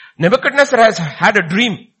this. Nebuchadnezzar has had a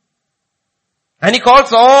dream. And he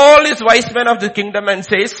calls all his wise men of the kingdom and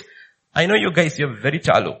says, I know you guys, you're very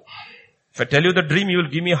chalu. If I tell you the dream, you will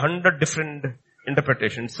give me 100 different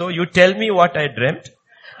interpretations. So you tell me what I dreamt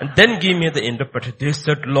and then give me the interpretation. They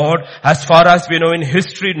said, Lord, as far as we know in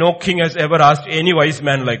history, no king has ever asked any wise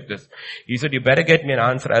man like this. He said, you better get me an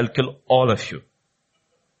answer. I'll kill all of you.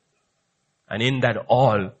 And in that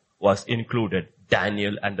all was included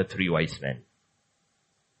Daniel and the 3 wise men.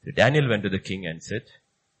 So Daniel went to the king and said,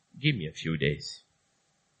 give me a few days.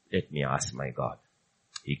 Let me ask my God.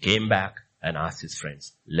 He came back and asked his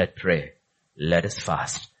friends, let's pray. Let us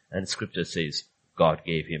fast. And scripture says God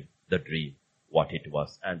gave him the dream, what it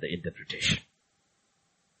was, and the interpretation.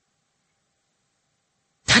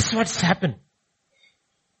 That's what's happened.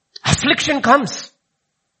 Affliction comes.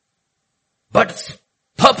 But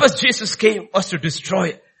purpose Jesus came was to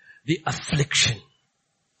destroy the affliction.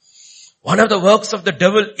 One of the works of the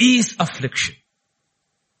devil is affliction.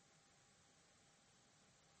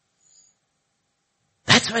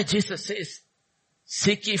 That's why Jesus says,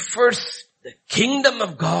 seek ye first the kingdom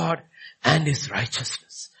of God and his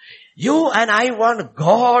righteousness. You and I want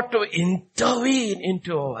God to intervene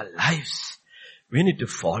into our lives. We need to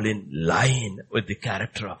fall in line with the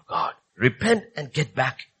character of God. Repent and get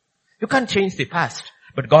back. You can't change the past,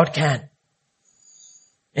 but God can.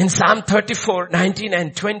 In Psalm 34, 19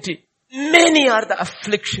 and 20, many are the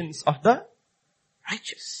afflictions of the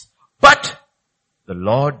righteous, but the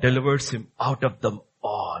Lord delivers him out of them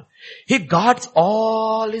all. He guards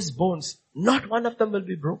all his bones. Not one of them will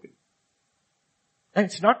be broken. And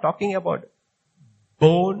it's not talking about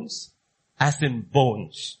bones as in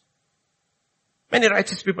bones. Many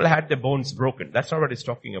righteous people had their bones broken. That's not what it's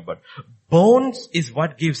talking about. Bones is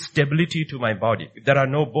what gives stability to my body. If there are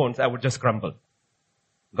no bones, I would just crumble.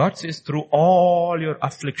 God says through all your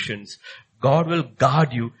afflictions, God will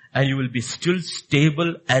guard you and you will be still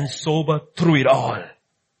stable and sober through it all.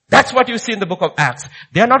 That's what you see in the book of Acts.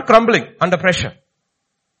 They are not crumbling under pressure.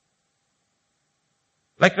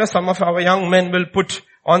 Like some of our young men will put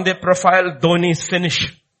on their profile, Dhoni's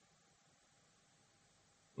finish.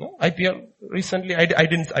 No, IPL recently, I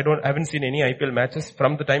haven't seen any IPL matches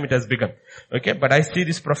from the time it has begun. Okay, but I see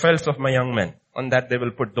these profiles of my young men. On that they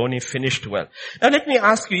will put Dhoni finished well. Now let me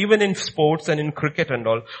ask you, even in sports and in cricket and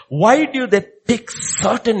all, why do they pick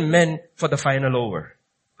certain men for the final over?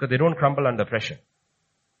 Because they don't crumble under pressure.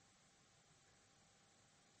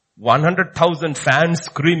 100,000 fans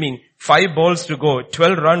screaming, 5 balls to go,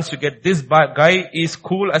 12 runs to get. This guy is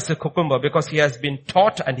cool as a cucumber because he has been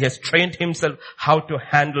taught and he has trained himself how to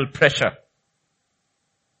handle pressure.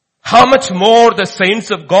 How much more the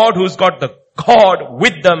saints of God who's got the God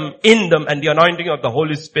with them, in them, and the anointing of the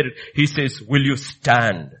Holy Spirit. He says, will you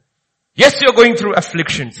stand? Yes, you're going through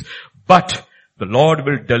afflictions, but the Lord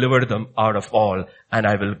will deliver them out of all, and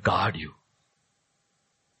I will guard you.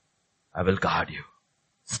 I will guard you.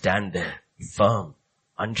 Stand there, firm,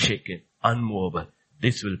 unshaken, unmovable.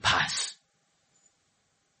 This will pass.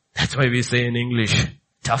 That's why we say in English,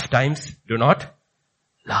 tough times do not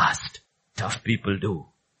last. Tough people do.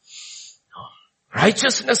 No.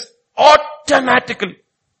 Righteousness automatically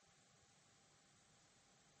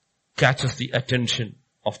catches the attention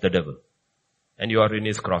of the devil. And you are in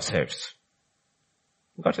his crosshairs.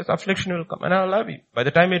 God says affliction will come and I'll love you. By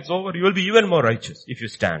the time it's over, you will be even more righteous if you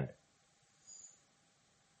stand.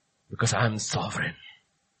 Because I am sovereign.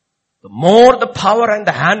 The more the power and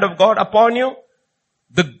the hand of God upon you,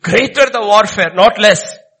 the greater the warfare, not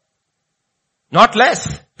less. Not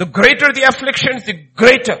less. The greater the afflictions, the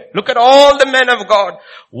greater. Look at all the men of God.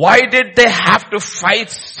 Why did they have to fight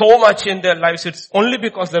so much in their lives? It's only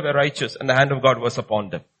because they were righteous and the hand of God was upon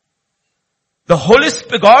them. The Holy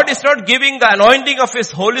Spirit, God is not giving the anointing of His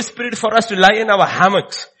Holy Spirit for us to lie in our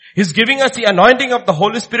hammocks. He's giving us the anointing of the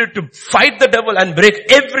Holy Spirit to fight the devil and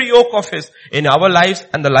break every yoke of His in our lives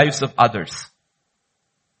and the lives of others.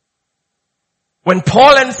 When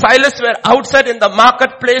Paul and Silas were outside in the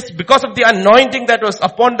marketplace, because of the anointing that was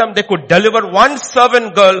upon them, they could deliver one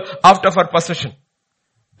servant girl out of her possession.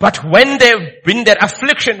 But when their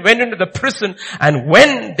affliction went into the prison, and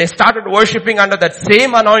when they started worshipping under that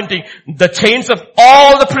same anointing, the chains of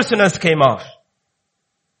all the prisoners came off.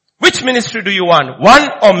 Which ministry do you want? One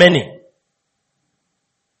or many?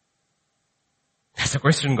 That's the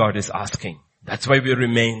question God is asking. That's why we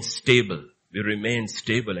remain stable. We remain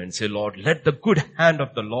stable and say, Lord, let the good hand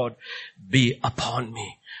of the Lord be upon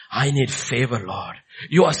me. I need favor, Lord.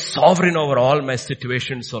 You are sovereign over all my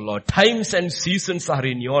situations, O Lord. Times and seasons are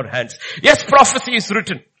in your hands. Yes, prophecy is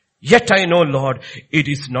written. Yet I know, Lord, it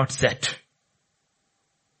is not set.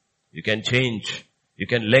 You can change. You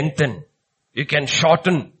can lengthen. You can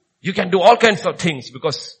shorten. You can do all kinds of things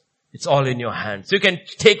because it's all in your hands. You can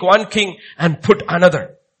take one king and put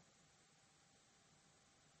another.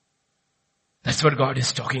 That's what God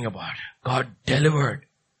is talking about. God delivered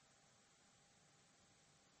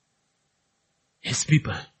His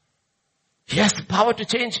people. He has the power to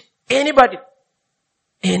change anybody.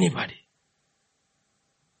 Anybody.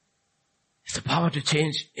 He has the power to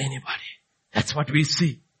change anybody. That's what we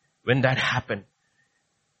see when that happened.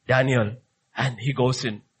 Daniel, and he goes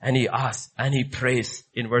in and he asks and he prays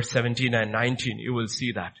in verse 17 and 19. You will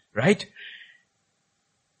see that, right?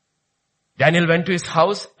 Daniel went to his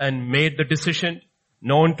house and made the decision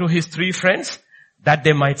known to his 3 friends that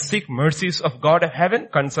they might seek mercies of God of heaven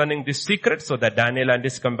concerning this secret so that Daniel and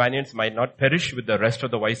his companions might not perish with the rest of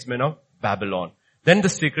the wise men of Babylon. Then the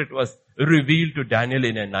secret was revealed to Daniel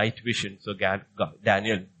in a night vision. So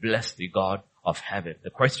Daniel blessed the God of heaven. The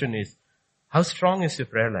question is, how strong is your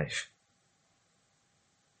prayer life?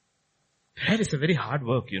 Prayer is a very hard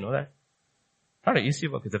work, you know that? Not an easy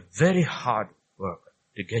work. It's a very hard work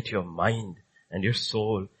to get your mind and your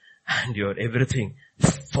soul and your everything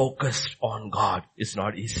focused on God. Is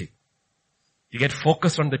not easy. To get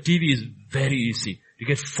focused on the TV is very easy. To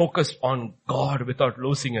get focused on God without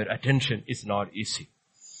losing your attention is not easy.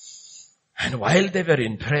 And while they were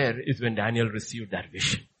in prayer is when Daniel received that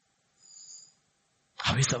vision.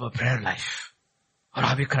 How is our prayer life? Or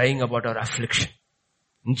are we crying about our affliction?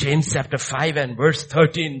 In James chapter 5 and verse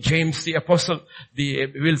 13, James the apostle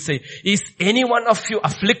will say, is any one of you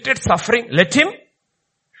afflicted, suffering? Let him.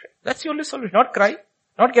 That's the only solution. Not cry.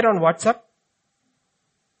 Not get on WhatsApp.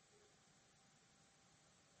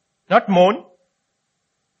 Not moan.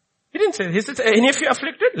 He didn't say, he said, any of you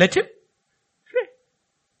afflicted? Let him. Pray.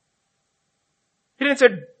 He didn't say,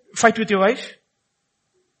 fight with your wife.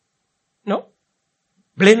 No.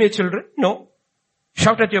 Blame your children. No.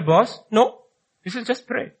 Shout at your boss. No. He says, just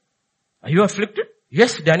pray. Are you afflicted?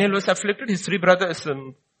 Yes, Daniel was afflicted. His 3 brothers,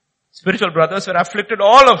 spiritual brothers were afflicted.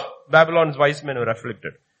 All of Babylon's wise men were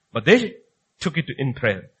afflicted. But they took it in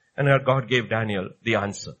prayer. And God gave Daniel the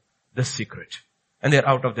answer, the secret. And they're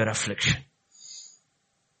out of their affliction.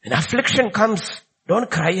 When affliction comes, don't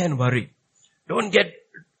cry and worry. Don't get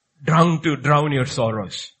drunk to drown your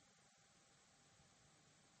sorrows.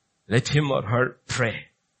 Let him or her pray.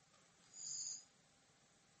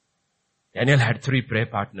 Daniel had 3 prayer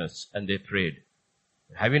partners and they prayed.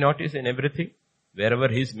 Have you noticed in everything? Wherever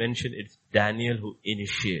he's mentioned, it's Daniel who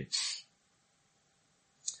initiates.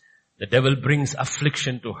 The devil brings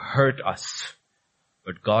affliction to hurt us.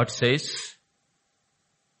 But God says,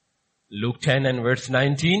 Luke 10 and verse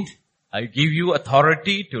 19, I give you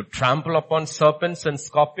authority to trample upon serpents and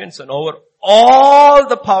scorpions and over all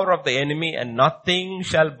the power of the enemy, and nothing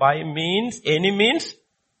shall by any means.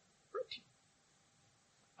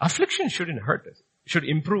 Affliction shouldn't hurt us. It should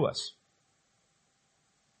improve us.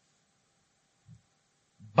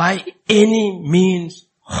 By any means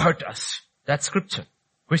hurt us. That's scripture.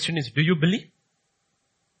 Question is, do you believe?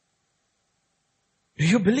 Do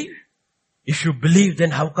you believe? If you believe, then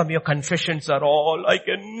how come your confessions are all, I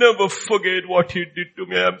can never forget what he did to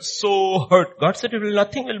me. I'm so hurt. God said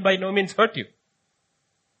nothing will by no means hurt you.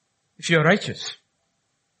 If you are righteous.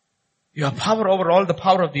 You have power over all the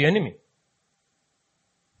power of the enemy.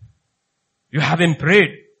 You haven't prayed.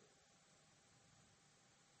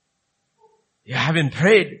 You haven't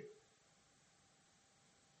prayed.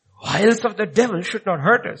 Wiles of the devil should not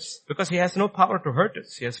hurt us because he has no power to hurt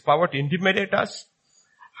us. He has power to intimidate us,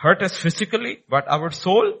 hurt us physically, but our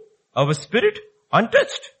soul, our spirit,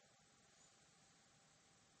 untouched.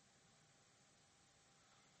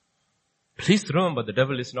 Please remember, the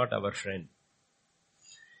devil is not our friend.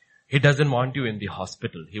 He doesn't want you in the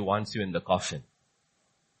hospital. He wants you in the coffin.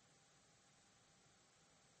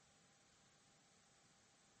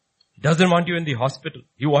 He doesn't want you in the hospital.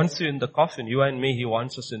 He wants you in the coffin. You and me, he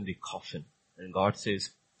wants us in the coffin. And God says,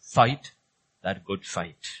 fight that good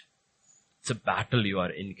fight. It's a battle you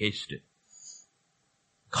are engaged in.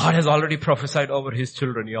 God has already prophesied over his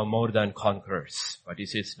children, you are more than conquerors. But he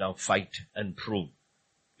says, now fight and prove.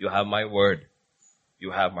 You have my word. You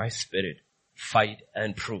have my spirit. Fight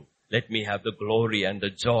and prove. Let me have the glory and the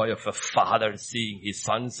joy of a father seeing his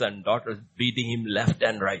sons and daughters beating him left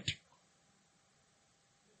and right.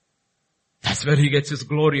 That's where he gets his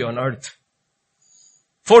glory on earth.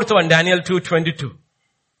 Fourth one, Daniel 2:22.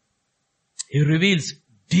 He reveals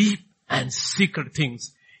deep and secret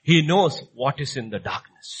things. He knows what is in the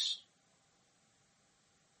darkness.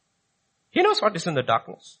 He knows what is in the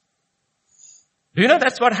darkness. Do you know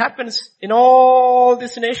that's what happens in all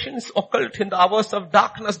these nations occult in the hours of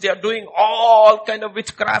darkness? They are doing all kind of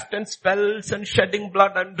witchcraft and spells and shedding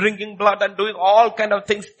blood and drinking blood and doing all kind of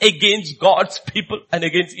things against God's people and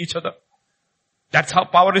against each other. That's how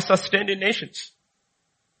power is sustained in nations.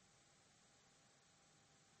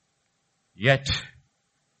 Yet,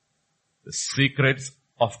 the secrets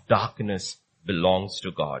of darkness belongs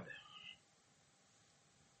to God.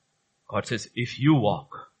 God says, if you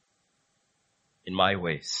walk in my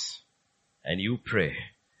ways and you pray,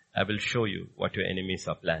 I will show you what your enemies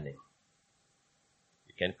are planning.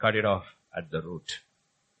 You can cut it off at the root.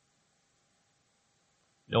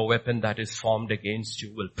 No weapon that is formed against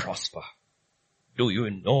you will prosper. Do you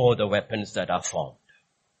know the weapons that are formed?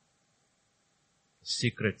 The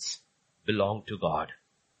secrets belong to God.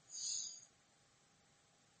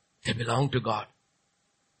 They belong to God.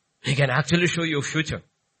 He can actually show you a future.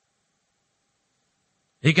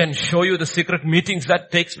 He can show you the secret meetings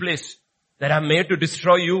that takes place that are made to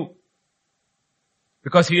destroy you.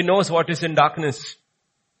 Because he knows what is in darkness.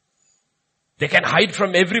 They can hide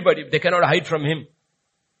from everybody. They cannot hide from him.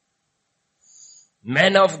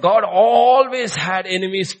 Men of God always had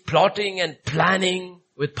enemies plotting and planning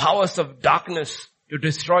with powers of darkness to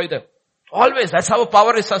destroy them. Always. That's how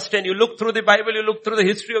power is sustained. You look through the Bible, you look through the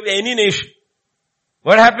history of any nation.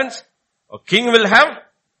 What happens? A king will have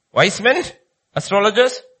wise men,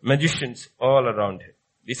 astrologers, magicians all around him.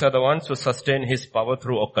 These are the ones who sustain his power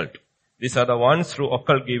through occult. These are the ones through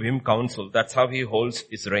occult give him counsel. That's how he holds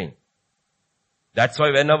his reign. That's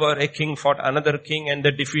why whenever a king fought another king and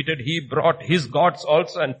they defeated, he brought his gods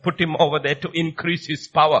also and put him over there to increase his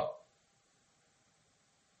power.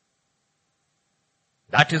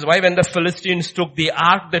 That is why when the Philistines took the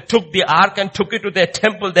ark, they took the ark and took it to their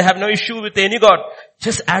temple. They have no issue with any god.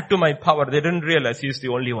 Just add to my power. They didn't realize he is the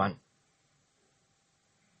only one.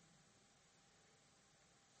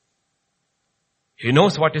 He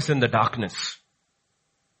knows what is in the darkness.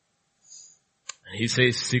 And he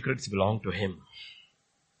says secrets belong to him.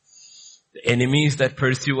 The enemies that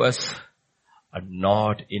pursue us are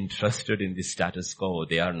not interested in the status quo.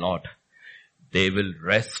 They are not. They will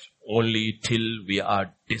rest only till we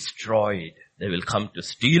are destroyed. They will come to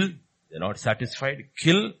steal. They're not satisfied.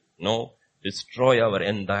 Kill. No. Destroy our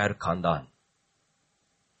entire Khandan.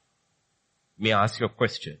 May I ask you a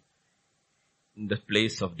question? In the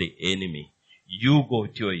place of the enemy, you go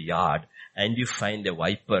to your yard and you find a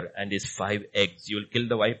viper and his 5 eggs. You'll kill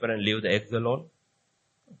the viper and leave the eggs alone?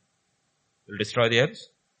 You'll destroy the eggs?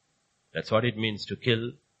 That's what it means to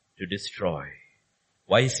kill, to destroy.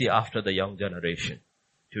 Why is he after the young generation?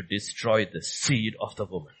 To destroy the seed of the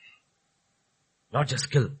woman. Not just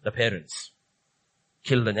kill the parents.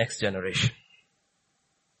 Kill the next generation.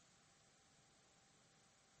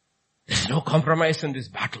 There's no compromise in this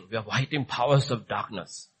battle. We are fighting powers of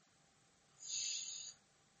darkness.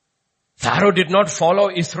 Pharaoh did not follow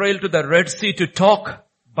Israel to the Red Sea to talk,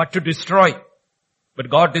 but to destroy. But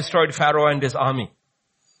God destroyed Pharaoh and his army.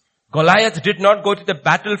 Goliath did not go to the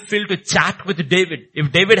battlefield to chat with David.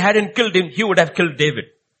 If David hadn't killed him, he would have killed David.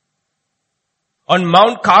 On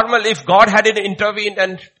Mount Carmel, if God hadn't intervened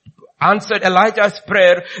and answered Elijah's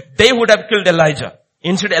prayer, they would have killed Elijah.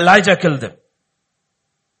 Instead, Elijah killed them.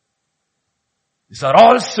 These are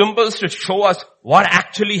all symbols to show us what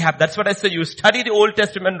actually happened. That's what I say. You study the Old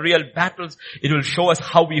Testament real battles, it will show us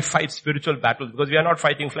how we fight spiritual battles. Because we are not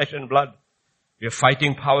fighting flesh and blood. We are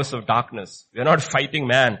fighting powers of darkness. We are not fighting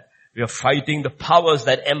man. We are fighting the powers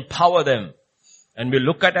that empower them. And we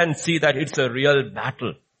look at and see that it's a real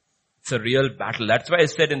battle. It's a real battle. That's why I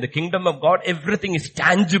said in the kingdom of God, everything is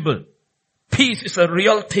tangible. Peace is a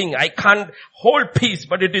real thing. I can't hold peace,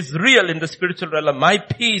 but it is real in the spiritual realm. My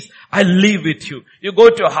peace, I live with you. You go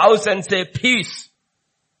to a house and say, peace.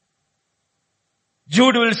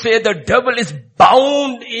 Jude will say the devil is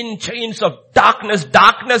bound in chains of darkness.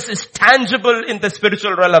 Darkness is tangible in the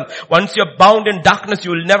spiritual realm. Once you're bound in darkness,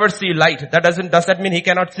 you will never see light. Does that mean he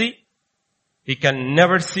cannot see? He can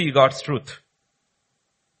never see God's truth.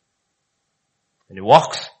 And he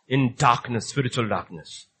walks in darkness, spiritual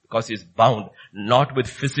darkness. Because he's bound, not with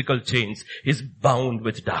physical chains, he's bound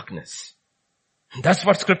with darkness. And that's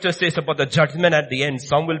what scripture says about the judgment at the end.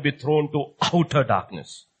 Some will be thrown to outer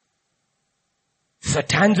darkness. These are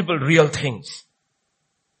tangible, real things.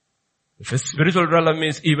 The spiritual realm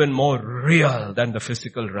is even more real than the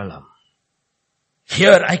physical realm.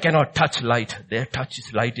 Here I cannot touch light. Their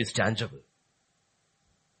light is tangible.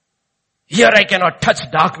 Here I cannot touch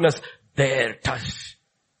darkness. Their touch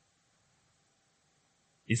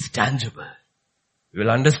is tangible. We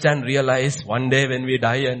will understand, realize one day when we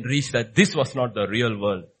die and reach that this was not the real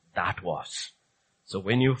world. That was. So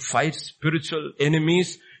when you fight spiritual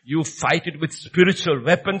enemies, you fight it with spiritual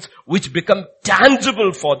weapons which become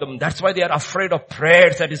tangible for them. That's why they are afraid of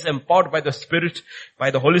prayers that is empowered by the Spirit, by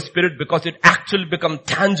the Holy Spirit, because it actually becomes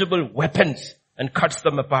tangible weapons and cuts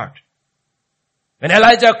them apart. When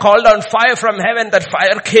Elijah called on fire from heaven, that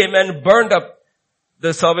fire came and burned up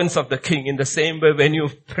the servants of the king. In the same way, when you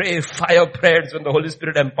pray fire prayers, when the Holy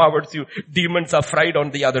Spirit empowers you, demons are fried on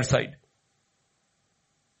the other side.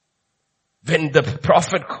 When the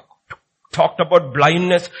prophet talked about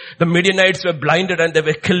blindness, the Midianites were blinded and they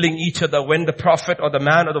were killing each other. When the prophet or the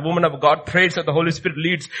man or the woman of God prays that the Holy Spirit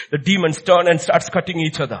leads, the demons turn and starts cutting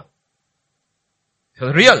each other.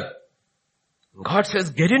 So real. God says,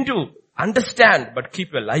 get into, understand, but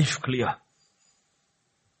keep your life clear.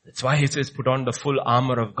 That's why he says, put on the full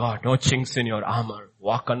armor of God. No chinks in your armor.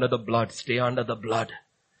 Walk under the blood. Stay under the blood.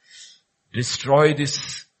 Destroy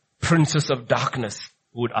this princes of darkness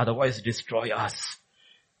who would otherwise destroy us.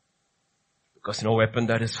 Because no weapon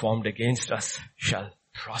that is formed against us shall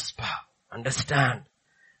prosper. Understand.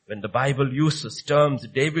 When the Bible uses terms,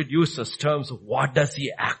 David uses terms, what does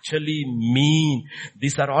he actually mean?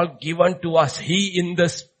 These are all given to us. He in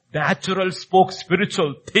the natural spoke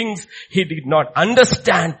spiritual things he did not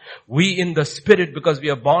understand. We in the Spirit, because we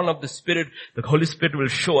are born of the Spirit, the Holy Spirit will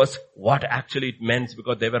show us what actually it meant,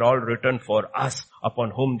 because they were all written for us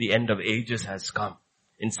upon whom the end of ages has come.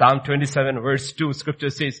 In Psalm 27 verse 2, scripture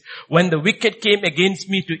says, when the wicked came against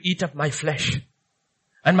me to eat up my flesh,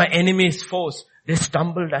 and my enemies' foes, they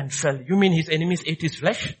stumbled and fell. You mean his enemies ate his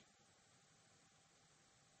flesh?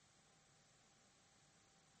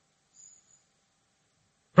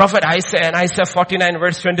 Prophet Isaiah in Isaiah 49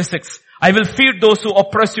 verse 26, I will feed those who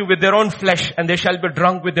oppress you with their own flesh, and they shall be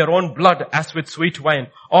drunk with their own blood as with sweet wine.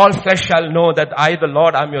 All flesh shall know that I, the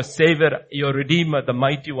Lord, am your Savior, your Redeemer, the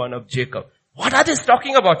mighty one of Jacob. What are they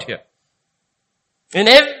talking about here? In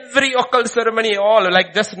every occult ceremony, all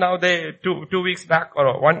like just now, they 2 weeks back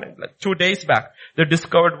or 2 days back, they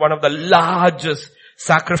discovered one of the largest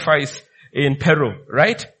sacrifice in Peru,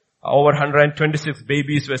 right? Over 126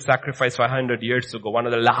 babies were sacrificed 500 years ago. One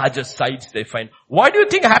of the largest sites they find. Why do you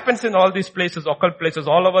think happens in all these places, occult places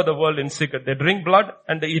all over the world in secret? They drink blood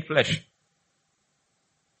and they eat flesh.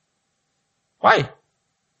 Why?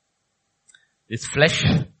 This flesh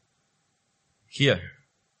here,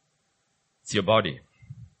 it's your body.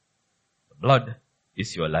 Blood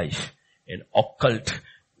is your life. In occult,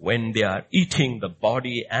 when they are eating the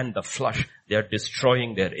body and the flesh, they are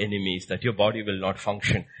destroying their enemies, that your body will not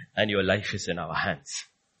function and your life is in our hands.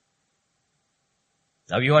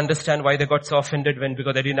 Now you understand why they got so offended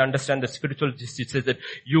because they didn't understand the spiritual gist. It says that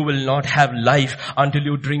you will not have life until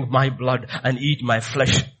you drink my blood and eat my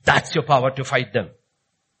flesh. That's your power to fight them.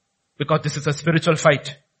 Because this is a spiritual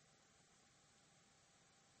fight.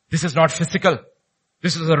 This is not physical.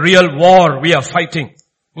 This is a real war we are fighting.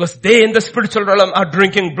 Because they in the spiritual realm are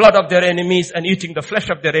drinking blood of their enemies and eating the flesh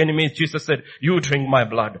of their enemies. Jesus said, you drink my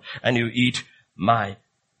blood and you eat my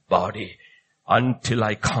body. Until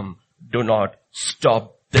I come, do not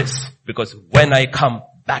stop this. Because when I come,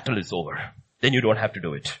 battle is over. Then you don't have to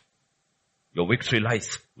do it. Your victory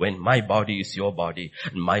lies when my body is your body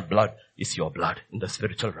and my blood is your blood in the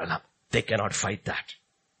spiritual realm. They cannot fight that.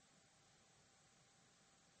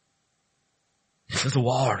 This is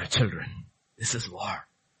war, children. This is war.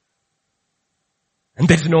 And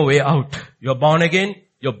there is no way out. You're born again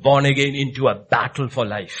into a battle for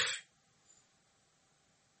life.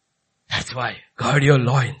 That's why, guard your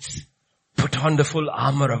loins. Put on the full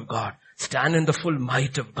armor of God. Stand in the full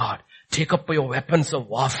might of God. Take up your weapons of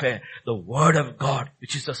warfare, the word of God,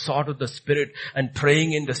 which is the sword of the Spirit, and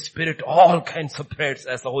praying in the Spirit, all kinds of prayers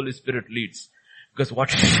as the Holy Spirit leads. Because what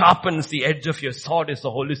sharpens the edge of your sword is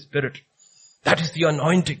the Holy Spirit. That is the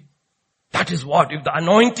anointing. That is what? If the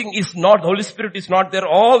anointing is not, the Holy Spirit is not there,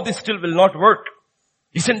 all this still will not work.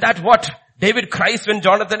 Isn't that what David cries when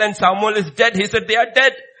Jonathan and Samuel is dead? He said, they are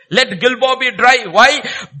dead. Let Gilboa be dry. Why?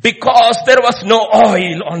 Because there was no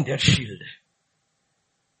oil on their shield.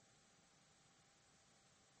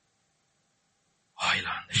 Oil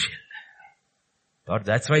on the shield. Lord,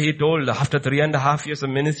 that's why he told after 3.5 years of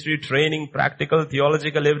ministry, training, practical,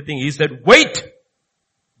 theological, everything, he said, wait.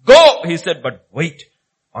 Go. He said, but wait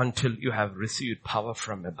until you have received power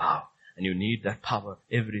from above. And you need that power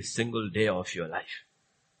every single day of your life.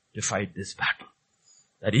 to fight this battle.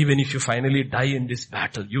 That even if you finally die in this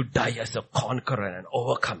battle, you die as a conqueror and an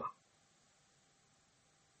overcomer.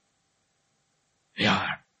 We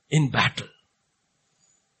are in battle.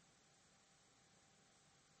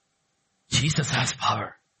 Jesus has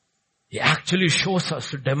power. He actually shows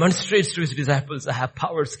us, demonstrates to his disciples that how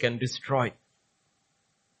powers can destroy.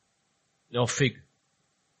 No fig.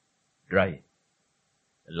 Dry.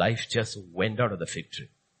 Life just went out of the fig tree.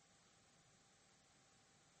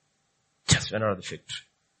 Just went out of the fig tree.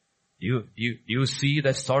 Do you see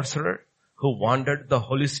the sorcerer who wandered the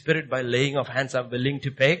Holy Spirit by laying of hands? I'm willing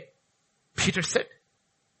to pay. Peter said,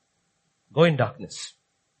 go in darkness.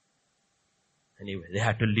 Anyway, they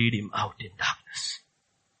had to lead him out in darkness.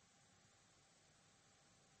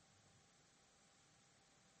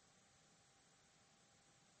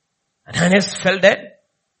 Ananias fell dead.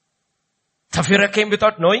 Sapphira came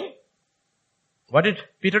without knowing. What did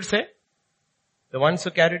Peter say? The ones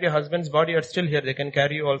who carried your husband's body are still here. They can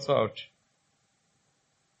carry you also out.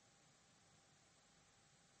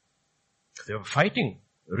 They were fighting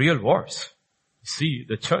real wars. See,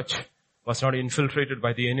 the church was not infiltrated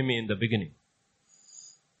by the enemy in the beginning.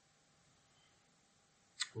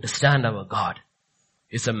 Understand, our God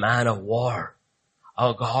is a man of war.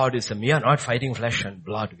 Our God we are not fighting flesh and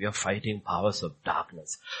blood. We are fighting powers of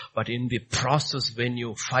darkness. But in the process, when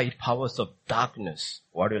you fight powers of darkness,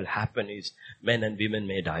 what will happen is men and women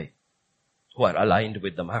may die who are aligned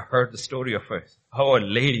with them. I heard the story of a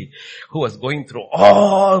lady who was going through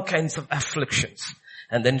all kinds of afflictions.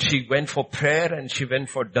 And then she went for prayer and she went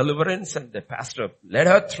for deliverance, and the pastor led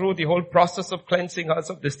her through the whole process of cleansing us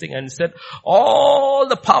of this thing and said, all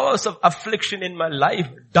the powers of affliction in my life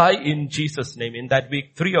die in Jesus' name. In that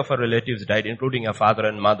week, 3 of her relatives died, including her father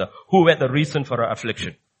and mother, who were the reason for her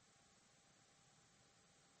affliction.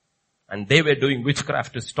 And they were doing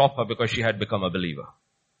witchcraft to stop her because she had become a believer.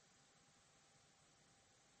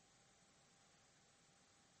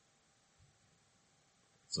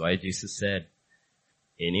 That's why Jesus said,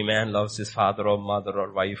 any man loves his father or mother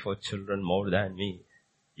or wife or children more than me.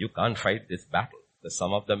 You can't fight this battle.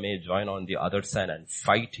 Some of them may join on the other side and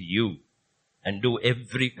fight you and do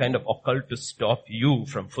every kind of occult to stop you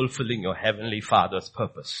from fulfilling your heavenly Father's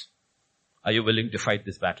purpose. Are you willing to fight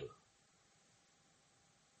this battle?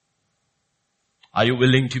 Are you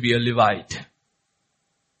willing to be a Levite?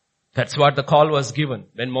 That's what the call was given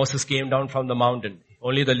when Moses came down from the mountain.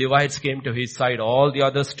 Only the Levites came to his side. All the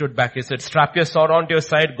others stood back. He said, strap your sword onto your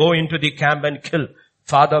side, go into the camp and kill.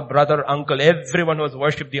 Father, brother, uncle, everyone who has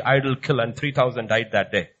worshipped the idol, kill. And 3,000 died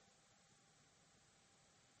that day.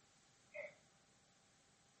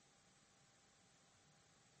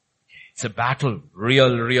 It's a battle,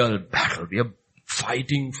 real battle. We are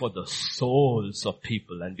fighting for the souls of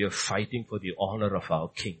people, and we are fighting for the honor of our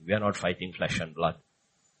King. We are not fighting flesh and blood.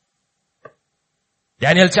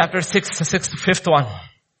 Daniel chapter 6, 5th one.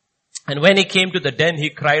 And when he came to the den, he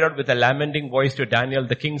cried out with a lamenting voice to Daniel.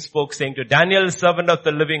 The king spoke, saying to Daniel, servant of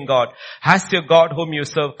the living God, has your God whom you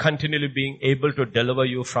serve continually been able to deliver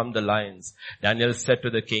you from the lions? Daniel said to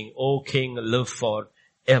the king, O king, live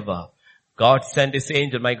forever. God sent his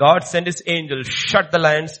angel. My God sent his angel, shut the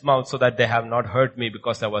lions' mouth so that they have not hurt me,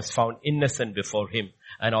 because I was found innocent before him.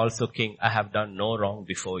 And also, king, I have done no wrong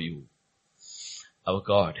before you. Our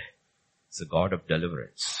God is a God of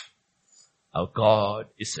deliverance. Our God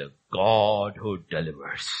is a God who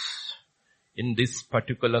delivers. In this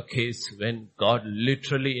particular case, when God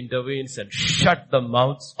literally intervenes and shut the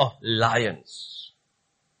mouths of lions.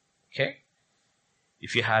 Okay?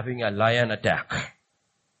 If you're having a lion attack,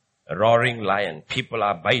 a roaring lion, people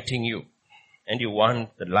are biting you, and you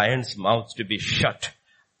want the lion's mouth to be shut,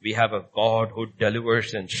 we have a God who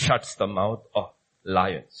delivers and shuts the mouth of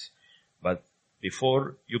lions. But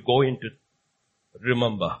before you go into,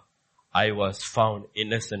 remember, I was found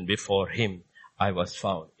innocent before him. I was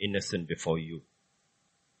found innocent before you.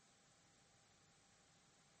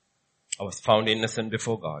 I was found innocent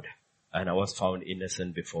before God, and I was found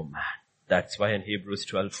innocent before man. That's why in Hebrews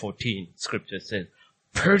 12:14, scripture says,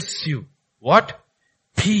 pursue what?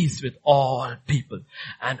 Peace with all people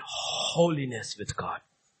and holiness with God.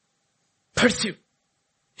 Pursue.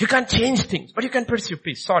 You can't change things, but you can pursue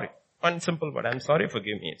peace. Sorry. One simple word. I'm sorry.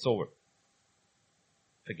 Forgive me. It's over.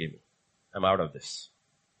 Forgive me. I'm out of this.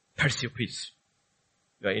 Pursue peace.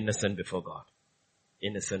 You are innocent before God.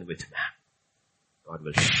 Innocent with man. God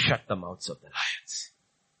will shut the mouths of the lions.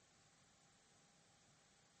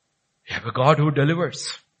 We have a God who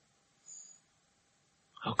delivers.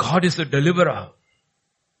 Our God is a deliverer.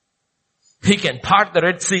 He can part the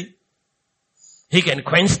Red Sea. He can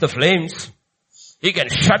quench the flames. He can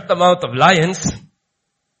shut the mouth of lions.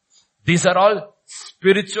 These are all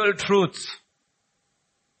spiritual truths.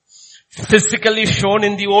 Physically shown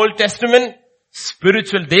in the Old Testament,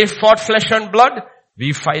 spiritual. They fought flesh and blood.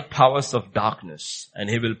 We fight powers of darkness, and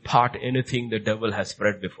he will part anything the devil has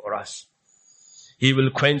spread before us. He will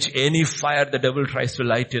quench any fire the devil tries to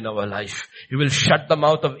light in our life. He will shut the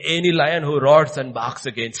mouth of any lion who roars and barks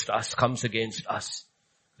against us, comes against us.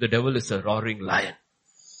 The devil is a roaring lion.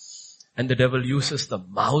 And the devil uses the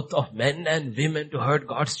mouth of men and women to hurt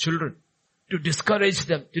God's children, to discourage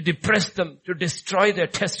them, to depress them, to destroy their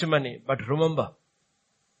testimony. But remember,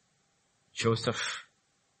 Joseph,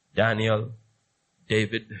 Daniel,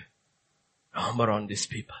 David, remember on these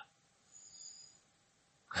people.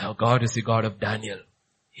 Our God is the God of Daniel.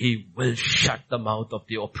 He will shut the mouth of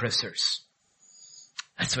the oppressors.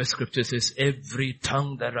 That's why scripture says, every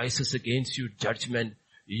tongue that rises against you, judgment,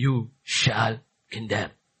 you shall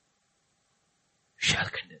condemn. Shall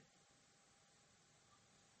condemn.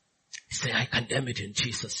 Say, I condemn it in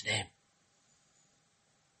Jesus' name.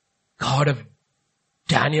 God of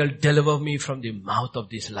Daniel, deliver me from the mouth of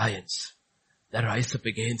these lions that rise up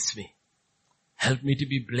against me. Help me to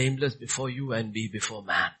be blameless before you and be before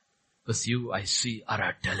man. Because you, I see, are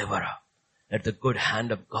a deliverer. Let the good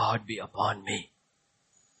hand of God be upon me.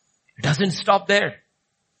 It doesn't stop there.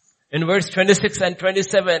 In verse 26 and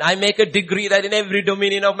 27, I make a decree that in every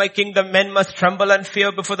dominion of my kingdom men must tremble and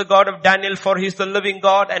fear before the God of Daniel, for he is the living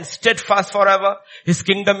God and steadfast forever. His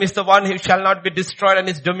kingdom is the one who shall not be destroyed, and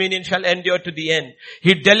his dominion shall endure to the end.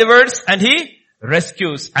 He delivers and he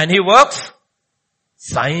rescues, and he works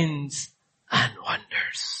signs and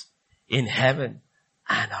wonders in heaven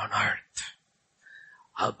and on earth.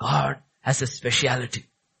 Our God has a speciality.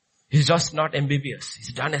 He's just not MBBS.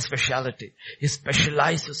 He's done a speciality. He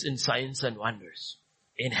specializes in signs and wonders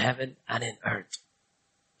in heaven and in earth.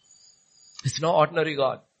 It's no ordinary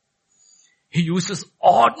God. He uses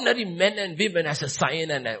ordinary men and women as a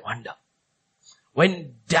sign and a wonder.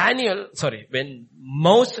 When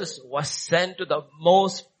Moses was sent to the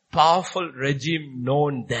most powerful regime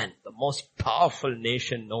known then, the most powerful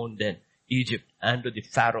nation known then, Egypt, and to the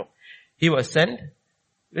Pharaoh, he was sent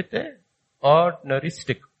with an ordinary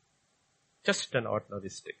stick. Just an ordinary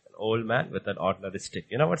stick. An old man with an ordinary stick.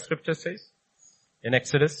 You know what scripture says? In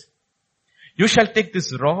Exodus? You shall take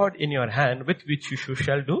this rod in your hand with which you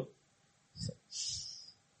shall do.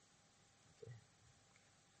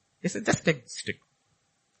 He said, just take the stick.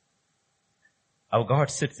 Our God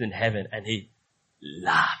sits in heaven and he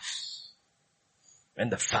laughs. When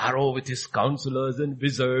the Pharaoh with his counselors and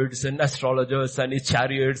wizards and astrologers and his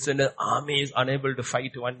chariots and his army is unable to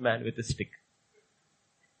fight one man with a stick.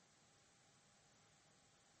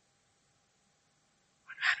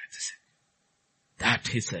 That,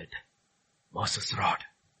 he said, Moses' rod.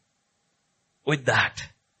 With that,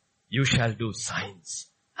 you shall do signs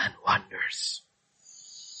and wonders.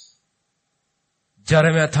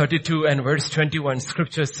 Jeremiah 32 and verse 21,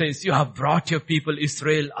 scripture says, you have brought your people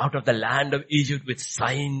Israel out of the land of Egypt with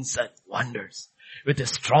signs and wonders, with a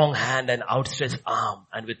strong hand and outstretched arm,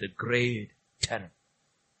 and with a great terror.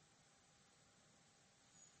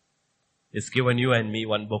 He's given you and me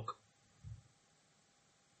one book.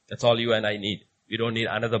 That's all you and I need. We don't need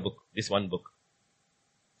another book, this one book.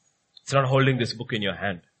 It's not holding this book in your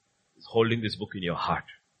hand. It's holding this book in your heart.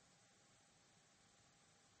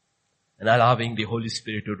 And allowing the Holy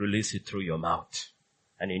Spirit to release it through your mouth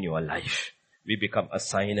and in your life. We become a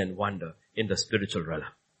sign and wonder in the spiritual realm.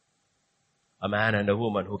 A man and a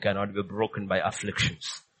woman who cannot be broken by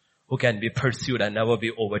afflictions. Who can be pursued and never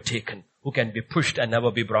be overtaken. Who can be pushed and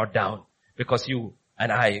never be brought down. Because you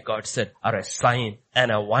and I, God said, are a sign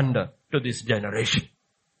and a wonder to this generation.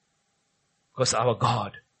 Because our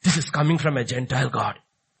God, this is coming from a Gentile God,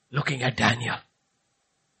 looking at Daniel.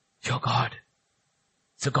 Your God,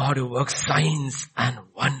 it's a God who works signs and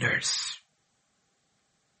wonders.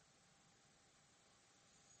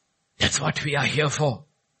 That's what we are here for.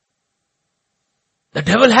 The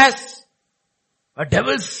devil has,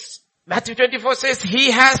 Matthew 24 says,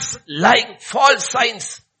 he has lying, false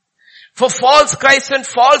signs. For false Christs and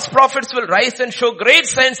false prophets will rise and show great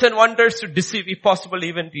signs and wonders to deceive, if possible,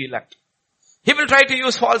 even the elect. He will try to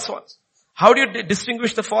use false ones. How do you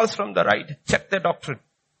distinguish the false from the right? Check their doctrine.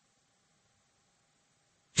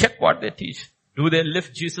 Check what they teach. Do they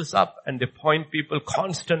lift Jesus up and they point people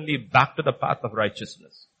constantly back to the path of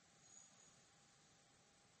righteousness?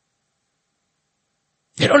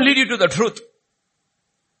 They don't lead you to the truth.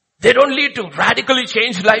 They don't lead to radically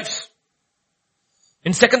change lives.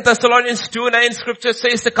 In 2 Thessalonians 2:9, scripture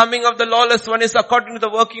says the coming of the lawless one is according to the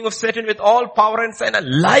working of Satan with all power and sign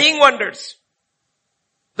and lying wonders.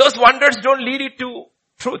 Those wonders don't lead you to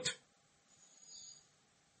truth.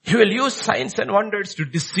 He will use signs and wonders to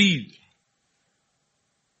deceive.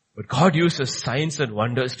 But God uses signs and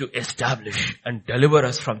wonders to establish and deliver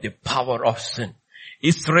us from the power of sin.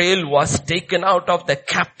 Israel was taken out of the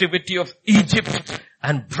captivity of Egypt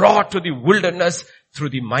and brought to the wilderness through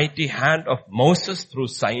the mighty hand of Moses through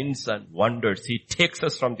signs and wonders. He takes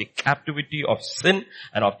us from the captivity of sin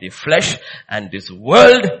and of the flesh and this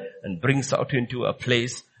world and brings out into a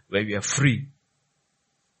place where we are free.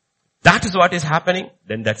 That is what is happening,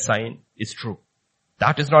 then that sign is true.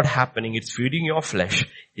 That is not happening, it's feeding your flesh,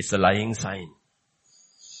 it's a lying sign.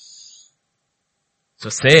 So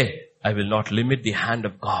say, I will not limit the hand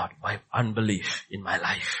of God by unbelief in my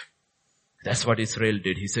life. That's what Israel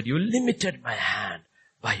did. He said, you limited my hand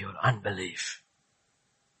by your unbelief.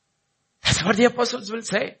 That's what the apostles will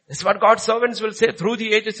say. That's what God's servants will say through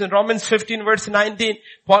the ages. In Romans 15 verse 19,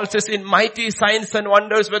 Paul says, in mighty signs and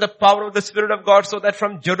wonders were the power of the Spirit of God, so that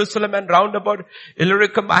from Jerusalem and round about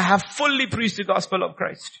Illyricum I have fully preached the gospel of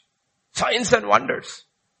Christ. Signs and wonders.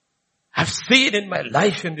 I've seen in my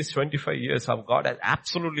life in these 25 years how God has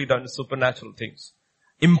absolutely done supernatural things.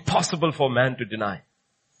 Impossible for man to deny.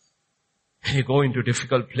 When you go into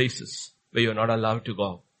difficult places where you're not allowed to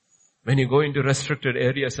go. When you go into restricted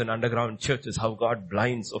areas and underground churches, how God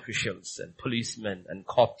blinds officials and policemen and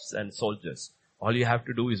cops and soldiers. All you have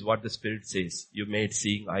to do is what the Spirit says. You made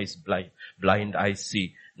seeing eyes blind, blind eyes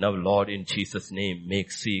see. Now Lord, in Jesus' name,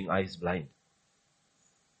 make seeing eyes blind.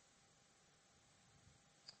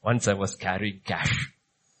 Once I was carrying cash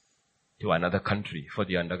to another country for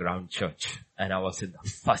the underground church, and I was in the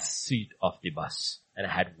first seat of the bus and I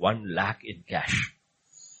had 1 lakh in cash.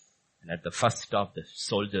 And at the first stop, the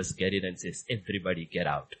soldiers get in and says, everybody get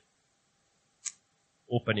out.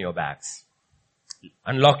 Open your bags.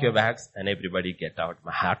 Unlock your bags and everybody get out.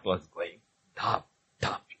 My heart was going, top,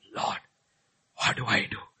 Lord, what do I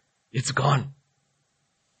do? It's gone.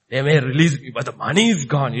 They may release me, but the money is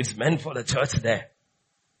gone. It's meant for the church there.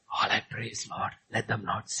 All I pray is, Lord, let them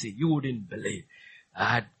not see. You wouldn't believe.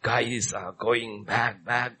 That guys are going back.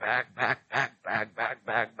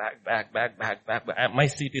 My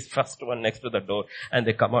seat is first one next to the door and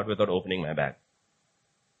they come out without opening my bag.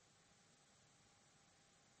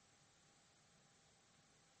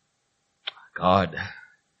 God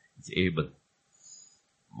is able,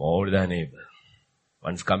 more than able.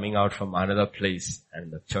 Once coming out from another place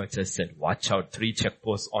and the church has said, watch out, 3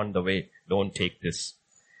 checkposts on the way, don't take this.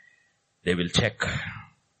 They will check.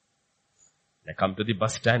 I come to the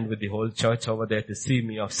bus stand with the whole church over there to see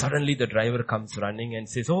me off. Suddenly the driver comes running and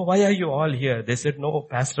says, oh, why are you all here? They said, no,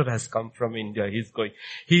 pastor has come from India. He's going.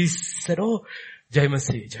 He said, oh, Jai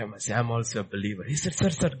Masih, I'm also a believer. He said,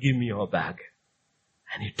 sir, give me your bag.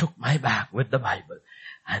 And he took my bag with the Bible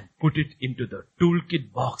and put it into the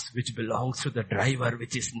toolkit box which belongs to the driver,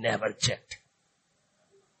 which is never checked.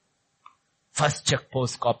 First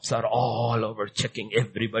checkpost cops are all over checking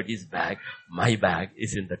everybody's bag. My bag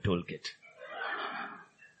is in the toolkit.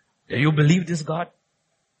 Do you believe this God?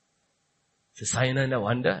 It's a sign and a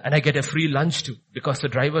wonder. And I get a free lunch too, because the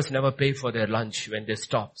drivers never pay for their lunch when they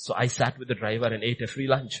stop. So I sat with the driver and ate a free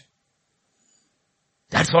lunch.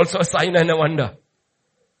 That's also a sign and a wonder.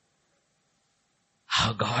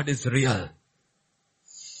 How God is real.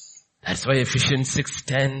 That's why Ephesians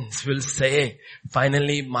 6:10 will say,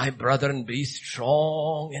 finally, my brethren, be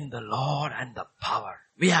strong in the Lord and the power.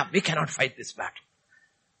 We cannot fight this battle,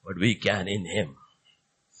 but we can in Him.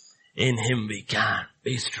 In Him we can.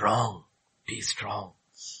 Be strong. Be strong.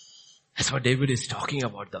 That's what David is talking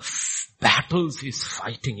about. The battles he's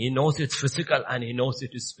fighting. He knows it's physical and he knows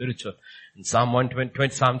it is spiritual. In Psalm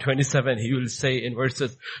 27, he will say in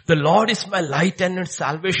verses, the Lord is my light and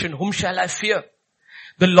salvation. Whom shall I fear?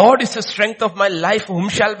 The Lord is the strength of my life. Whom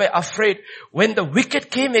shall I be afraid? When the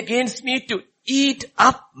wicked came against me to eat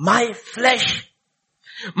up my flesh,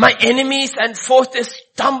 my enemies and foes, they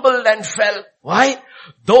stumbled and fell. Why?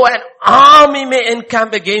 Though an army may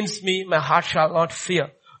encamp against me, my heart shall not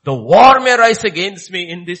fear. The war may rise against me,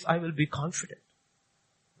 in this I will be confident.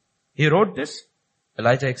 He wrote this.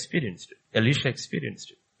 Elijah experienced it. Elisha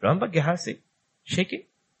experienced it. Remember Gehazi shaking?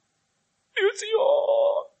 You see,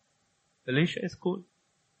 oh, Elisha is cool.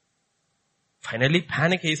 Finally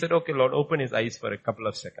panic, he said, okay Lord, open his eyes for a couple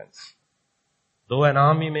of seconds. Though an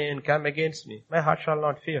army may encamp against me, my heart shall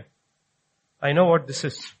not fear. I know what this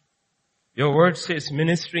is. Your word says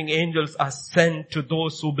ministering angels are sent to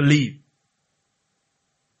those who believe.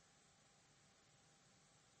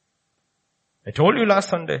 I told you last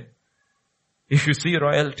Sunday, if you see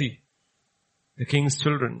royalty, the king's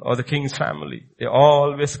children or the king's family, they're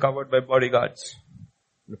always covered by bodyguards.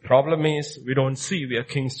 The problem is we don't see we are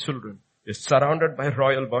king's children. You're surrounded by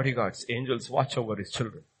royal bodyguards. Angels watch over his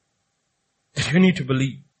children. That you need to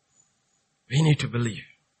believe. We need to believe.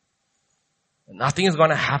 Nothing is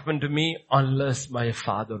going to happen to me unless my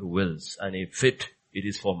Father wills. And if it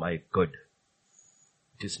is for my good.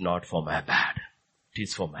 It is not for my bad. It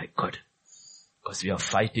is for my good. Because we are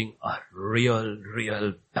fighting a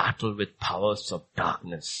real battle with powers of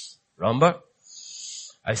darkness. Remember?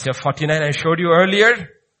 Isaiah 49 I showed you earlier.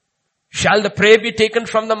 Shall the prey be taken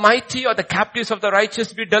from the mighty, or the captives of the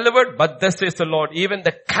righteous be delivered? But thus says the Lord, even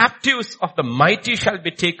the captives of the mighty shall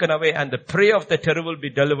be taken away, and the prey of the terrible be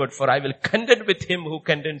delivered. For I will contend with him who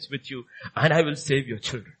contends with you, and I will save your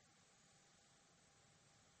children.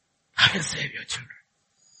 I will save your children.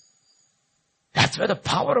 That's where the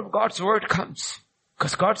power of God's word comes.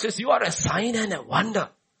 Because God says, you are a sign and a wonder.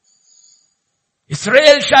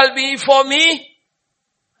 Israel shall be for me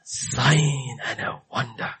a sign and a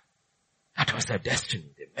wonder. That was their destiny.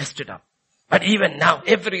 They messed it up. But even now,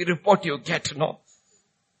 every report you get, even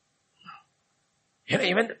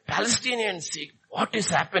the Palestinians see what has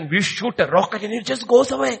happened. We shoot a rocket and it just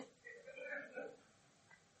goes away.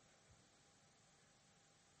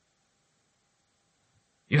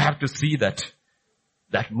 You have to see that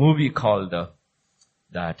movie called,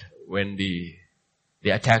 that when they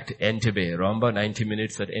attacked Entebbe. Remember 90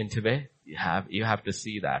 Minutes at Entebbe? You have to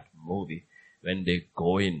see that movie. When they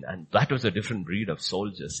go in, and that was a different breed of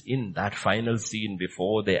soldiers. In that final scene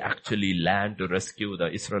before they actually land to rescue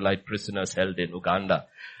the Israelite prisoners held in Uganda,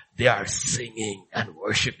 they are singing and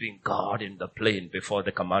worshipping God in the plane before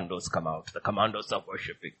the commandos come out. The commandos are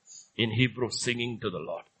worshipping in Hebrew, singing to the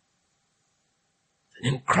Lord.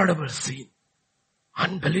 An incredible scene.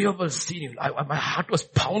 Unbelievable scene. My heart was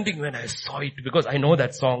pounding when I saw it, because I know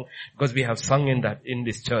that song, because we have sung in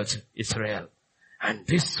this church, Israel. And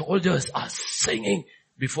these soldiers are singing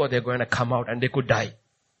before they're going to come out, and they could die.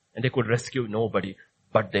 And they could rescue nobody,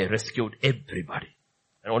 but they rescued everybody.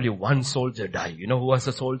 And only one soldier died. You know who was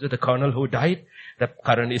the soldier, the colonel who died? The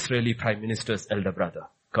current Israeli Prime Minister's elder brother.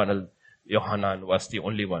 Colonel Yohanan was the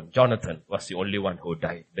only one. Jonathan was the only one who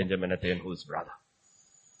died. Benjamin Netanyahu's brother.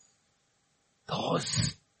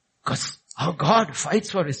 Because how God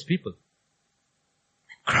fights for his people.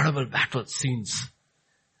 Incredible battle scenes.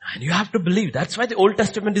 And you have to believe. That's why the Old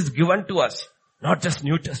Testament is given to us. Not just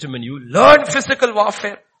New Testament. You learn physical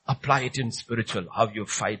warfare. Apply it in spiritual. How you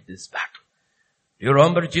fight this battle. Do you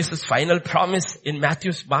remember Jesus' final promise in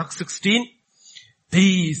Mark 16?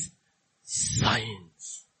 These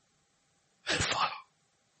signs will follow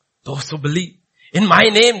those who believe. In my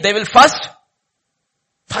name they will fast.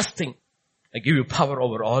 Fasting. I give you power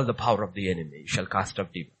over all the power of the enemy. You shall cast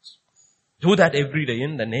out demons. Do that every day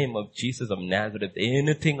in the name of Jesus of Nazareth.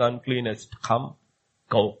 Anything unclean has come,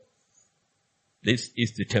 go. This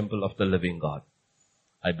is the temple of the living God.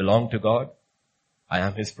 I belong to God. I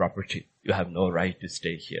am his property. You have no right to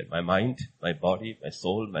stay here. My mind, my body, my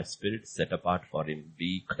soul, my spirit set apart for him.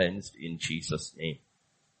 Be cleansed in Jesus' name.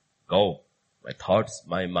 Go. My thoughts,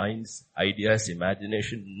 my minds, ideas,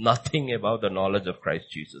 imagination, nothing about the knowledge of Christ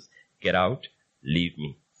Jesus. Get out. Leave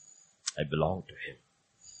me. I belong to him.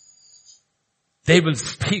 They will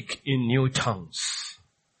speak in new tongues.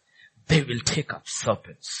 They will take up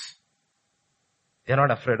serpents. They're not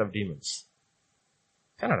afraid of demons.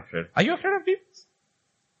 They're not afraid. Are you afraid of demons?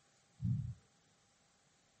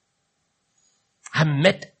 I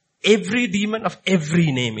met every demon of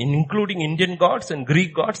every name, including Indian gods and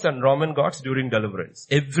Greek gods and Roman gods during deliverance.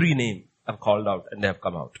 Every name I've called out and they have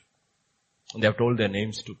come out. And they have told their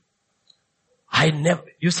names too.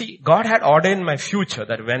 You see, God had ordained my future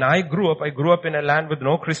that when I grew up in a land with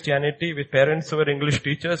no Christianity, with parents who were English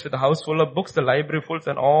teachers, with a house full of books, the library full,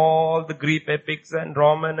 and all the Greek epics and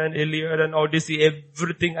Roman and Iliad and Odyssey,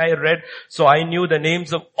 everything I read. So I knew the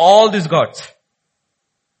names of all these gods,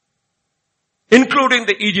 including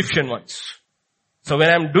the Egyptian ones. So when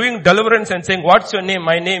I'm doing deliverance and saying, what's your name?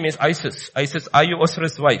 My name is Isis. Isis, are you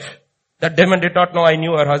Osiris' wife? That demon did not know I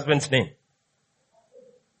knew her husband's name.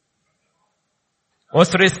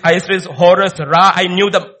 Osiris, Isis, Horus, Ra, I knew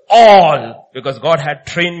them all because God had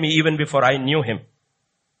trained me even before I knew him.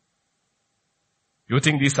 You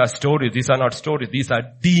think these are stories? These are not stories. These are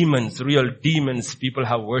demons, real demons people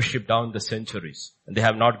have worshipped down the centuries and they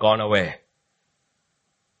have not gone away.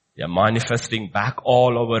 They are manifesting back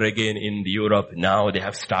all over again in Europe. Now they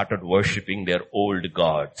have started worshipping their old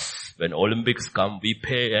gods. When Olympics come, we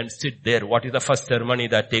pay and sit there. What is the first ceremony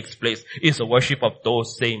that takes place? Is the worship of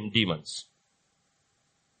those same demons.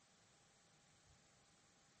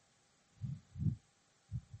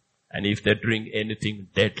 And if they drink anything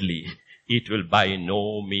deadly, it will by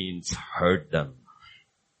no means hurt them.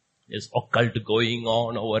 There's occult going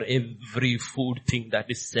on over every food thing that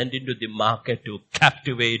is sent into the market to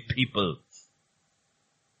captivate people.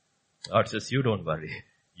 God says, you don't worry.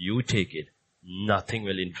 You take it. Nothing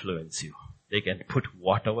will influence you. They can put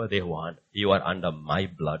whatever they want. You are under my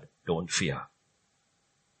blood. Don't fear.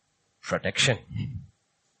 Protection.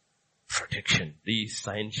 Protection. These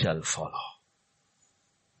signs shall follow.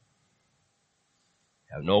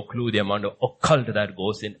 You have no clue the amount of occult that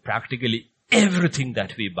goes in practically everything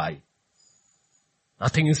that we buy.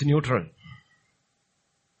 Nothing is neutral.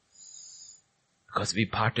 Because we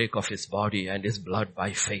partake of His body and His blood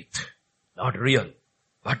by faith. Not real,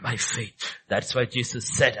 but by faith. That's why Jesus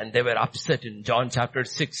said, and they were upset in John chapter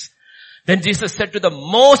 6. Then Jesus said to them,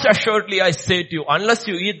 most assuredly I say to you, unless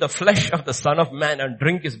you eat the flesh of the Son of Man and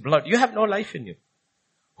drink His blood, you have no life in you.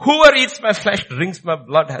 Whoever eats my flesh, drinks my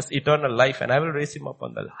blood, has eternal life, and I will raise him up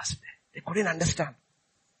on the last day. They couldn't understand.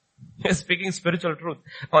 He's speaking spiritual truth.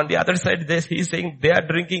 On the other side, he's saying they are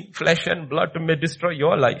drinking flesh and blood to may destroy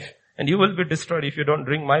your life. And you will be destroyed if you don't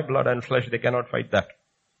drink my blood and flesh. They cannot fight that.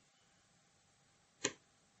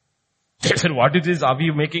 They said, what is this? Are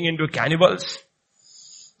we making into cannibals?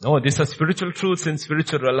 No, these are spiritual truths in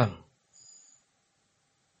spiritual realm.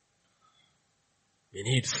 We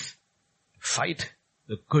need to fight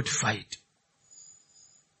the good fight.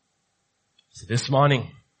 So this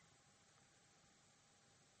morning,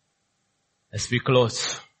 as we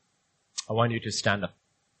close, I want you to stand up.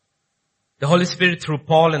 The Holy Spirit through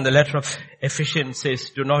Paul in the letter of Ephesians says,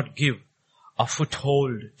 do not give a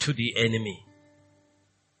foothold to the enemy.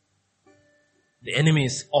 The enemy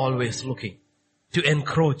is always looking to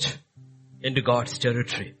encroach into God's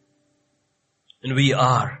territory. And we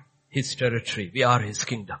are His territory. We are His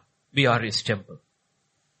kingdom. We are His temple.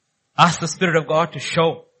 Ask the Spirit of God to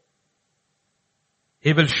show.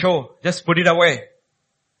 He will show. Just put it away.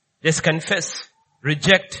 Just confess,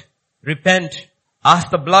 reject, repent,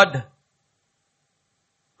 ask the blood.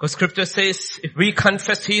 Because Scripture says, if we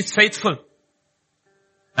confess, He is faithful.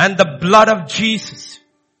 And the blood of Jesus.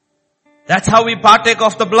 That's how we partake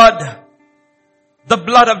of the blood. The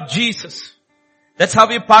blood of Jesus. That's how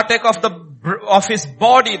we partake of His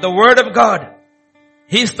body, the Word of God.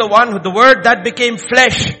 He's the one the Word that became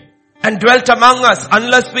flesh and dwelt among us.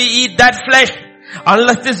 Unless we eat that flesh,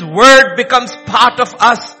 unless this Word becomes part of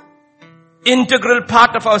us, integral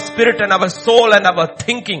part of our spirit and our soul and our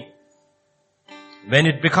thinking, when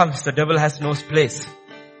it becomes, the devil has no place.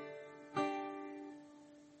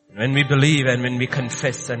 When we believe and when we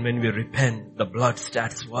confess and when we repent, the blood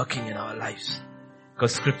starts working in our lives.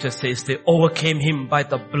 Because Scripture says they overcame Him by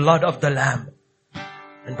the blood of the Lamb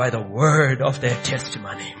and by the word of their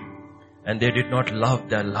testimony. And they did not love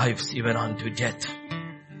their lives even unto death.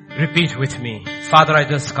 Repeat with me. Father, I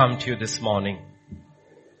just come to you this morning.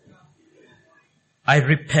 I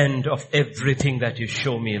repent of everything that you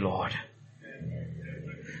show me, Lord.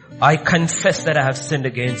 I confess that I have sinned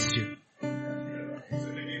against you.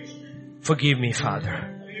 Forgive me,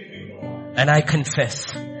 Father. And I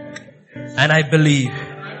confess and I believe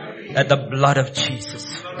that the blood of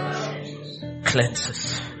Jesus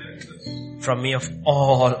cleanses from me of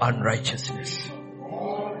all unrighteousness.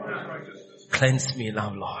 Cleanse me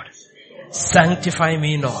now, Lord. Sanctify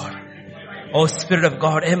me, Lord. Oh Spirit of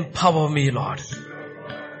God, empower me, Lord.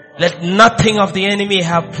 Let nothing of the enemy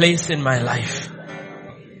have place in my life.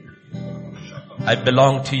 I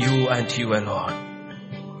belong to you and to you alone.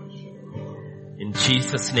 In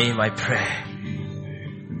Jesus' name I pray.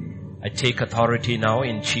 I take authority now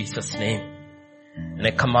in Jesus' name. And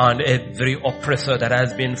I command every oppressor that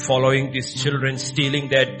has been following these children, stealing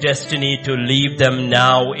their destiny, to leave them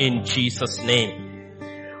now in Jesus' name.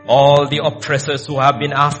 All the oppressors who have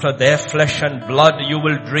been after their flesh and blood, you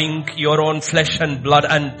will drink your own flesh and blood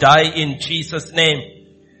and die in Jesus' name.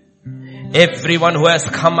 Everyone who has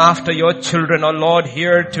come after your children, oh Lord,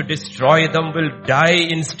 here to destroy them will die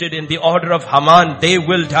instead. In the order of Haman, they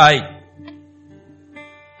will die.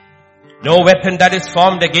 No weapon that is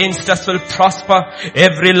formed against us will prosper.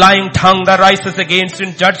 Every lying tongue that rises against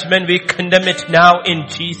in judgment, we condemn it now in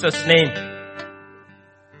Jesus' name.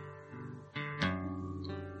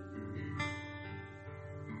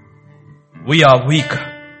 We are weak.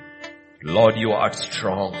 Lord, you are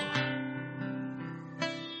strong.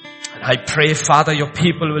 And I pray, Father, your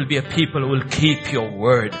people will be a people who will keep your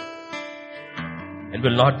word and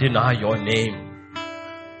will not deny your name.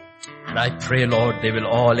 And I pray, Lord, they will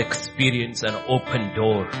all experience an open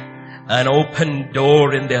door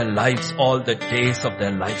in their lives all the days of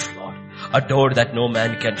their life, Lord. A door that no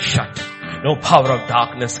man can shut. No power of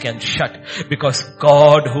darkness can shut. Because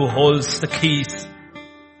God who holds the keys,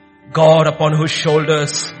 God upon whose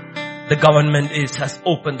shoulders the government has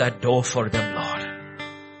opened that door for them, Lord.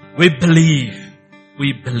 We believe,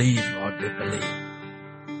 Lord, we believe.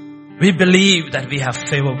 We believe that we have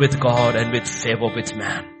favor with God and with favor with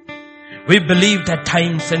man. We believe that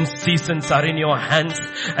times and seasons are in your hands,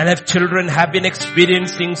 and if children have been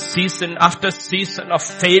experiencing season after season of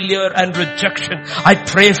failure and rejection, I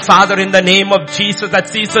pray, Father, in the name of Jesus, that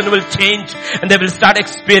season will change and they will start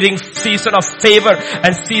experiencing season of favor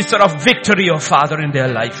and season of victory, oh Father, in their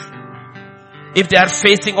life. If they are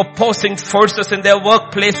facing opposing forces in their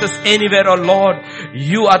workplaces anywhere, oh Lord,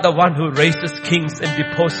 you are the one who raises kings and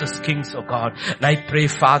deposes kings, oh God. And I pray,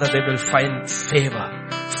 Father, they will find favor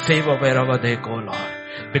wherever they go,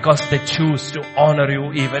 Lord, because they choose to honor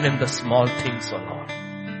you even in the small things, oh Lord.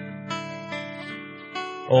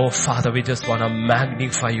 Oh Father, we just want to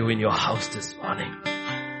magnify you in your house this morning.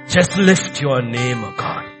 Just lift your name, oh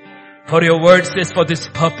God. For your word says, for this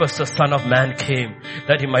purpose the Son of Man came,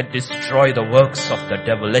 that he might destroy the works of the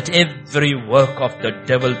devil. Let every work of the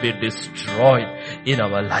devil be destroyed in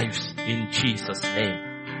our lives, in Jesus' name.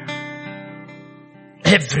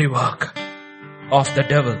 Every work of the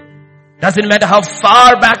devil. Doesn't matter how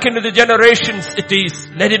far back into the generations it is,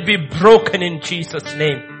 let it be broken in Jesus'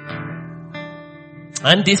 name.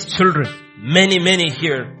 And these children, many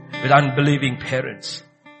here with unbelieving parents,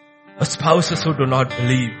 spouses who do not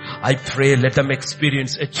believe, I pray, let them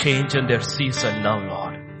experience a change in their season now,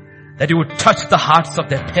 Lord. That you would touch the hearts of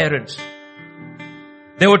their parents.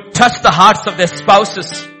 They would touch the hearts of their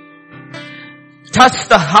spouses. Touch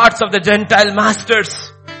the hearts of the Gentile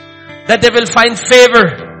masters. That they will find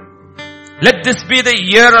favor. Let this be the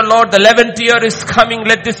year, O Lord. The 11th year is coming.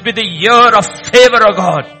 Let this be the year of favor, O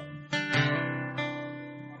God.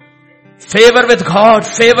 Favor with God,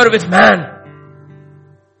 favor with man.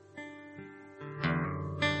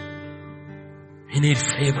 We need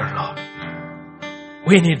favor, Lord.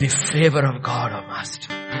 We need the favor of God, our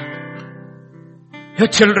Master. Your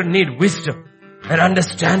children need wisdom and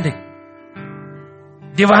understanding.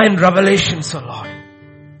 Divine revelations, O Lord.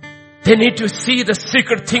 They need to see the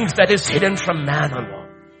secret things that is hidden from man, O Lord.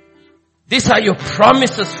 These are your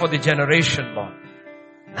promises for the generation, Lord.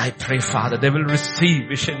 I pray, Father, they will receive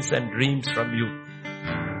visions and dreams from you.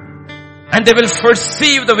 And they will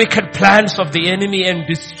perceive the wicked plans of the enemy and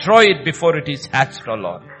destroy it before it is hatched, O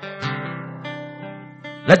Lord.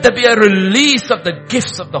 Let there be a release of the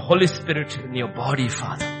gifts of the Holy Spirit in your body,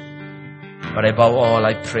 Father. But above all,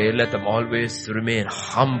 I pray, let them always remain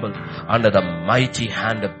humble under the mighty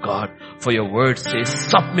hand of God. For your word says,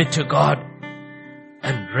 submit to God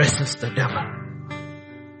and resist the devil.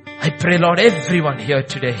 I pray, Lord, everyone here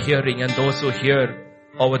today hearing and those who hear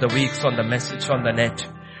over the weeks on the message on the net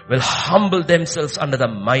will humble themselves under the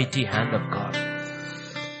mighty hand of God.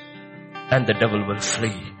 And the devil will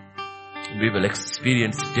flee. We will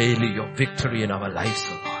experience daily your victory in our lives,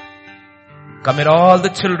 O Lord. Commit all the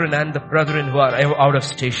children and the brethren who are out of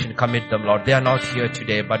station. Commit them, Lord. They are not here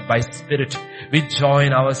today, but by Spirit, we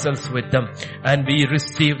join ourselves with them and we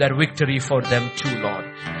receive that victory for them too, Lord.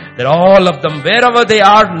 That all of them, wherever they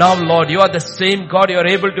are now, Lord, you are the same God. You are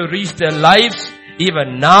able to reach their lives.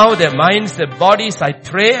 Even now, their minds, their bodies, I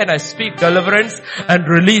pray and I speak deliverance and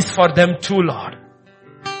release for them too, Lord.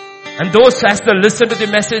 And those as they listen to the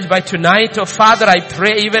message by tonight, oh Father, I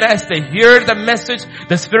pray even as they hear the message,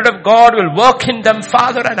 the Spirit of God will work in them,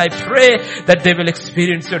 Father, and I pray that they will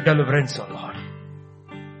experience your deliverance, oh Lord.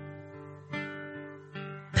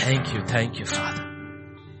 Thank you, Father.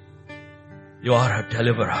 You are our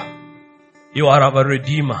deliverer. You are our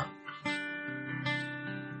Redeemer.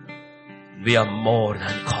 We are more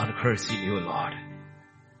than conquerors in you, Lord.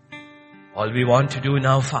 All we want to do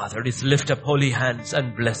now, Father, is lift up holy hands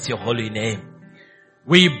and bless your holy name.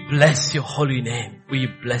 We bless your holy name. We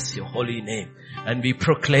bless your holy name. And we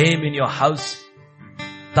proclaim in your house,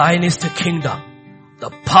 thine is the kingdom, the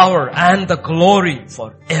power and the glory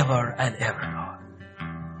forever and ever,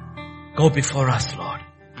 Lord. Go before us, Lord.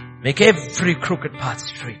 Make every crooked path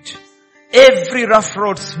straight, every rough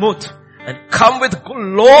road smooth, and come with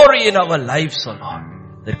glory in our lives, O Lord.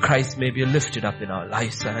 That Christ may be lifted up in our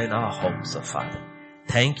lives and in our homes, O Father.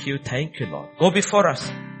 Thank you, Lord. Go before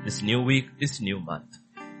us this new week, this new month.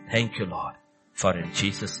 Thank you, Lord. For in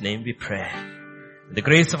Jesus' name we pray. The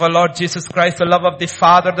grace of our Lord Jesus Christ, the love of the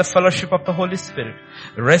Father, the fellowship of the Holy Spirit,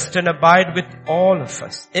 rest and abide with all of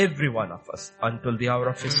us, every one of us, until the hour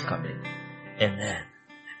of His coming. Amen.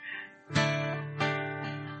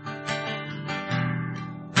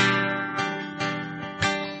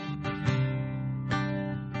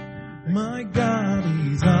 My God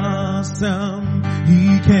is awesome.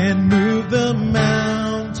 He can move the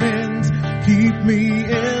mountains, keep me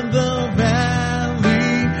in the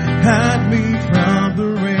valley, hide me from the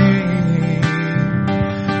rain.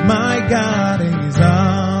 My God is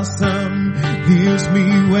awesome, heals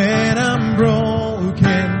me when I'm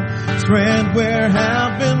broken, strength where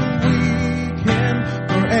I've been weak, and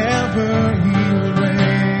forever He will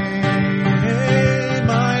reign.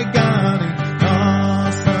 My God is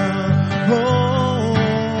awesome, oh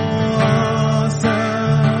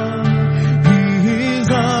awesome. He is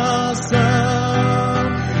awesome,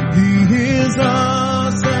 He is awesome.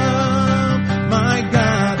 My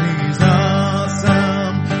God is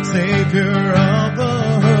awesome, Savior of the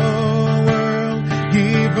whole world,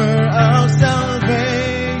 giver of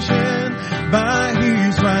salvation, by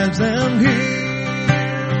His stripes I'm healed.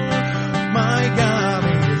 My God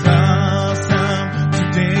is awesome,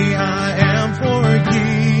 today I am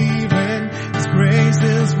forgiven, His grace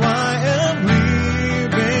is why I'm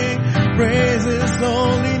living, praise His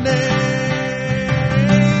holy name.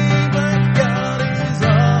 My God is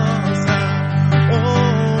awesome,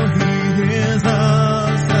 oh He is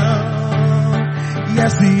awesome.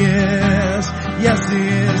 Yes He is, yes He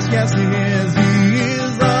is, yes He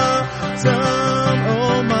is awesome.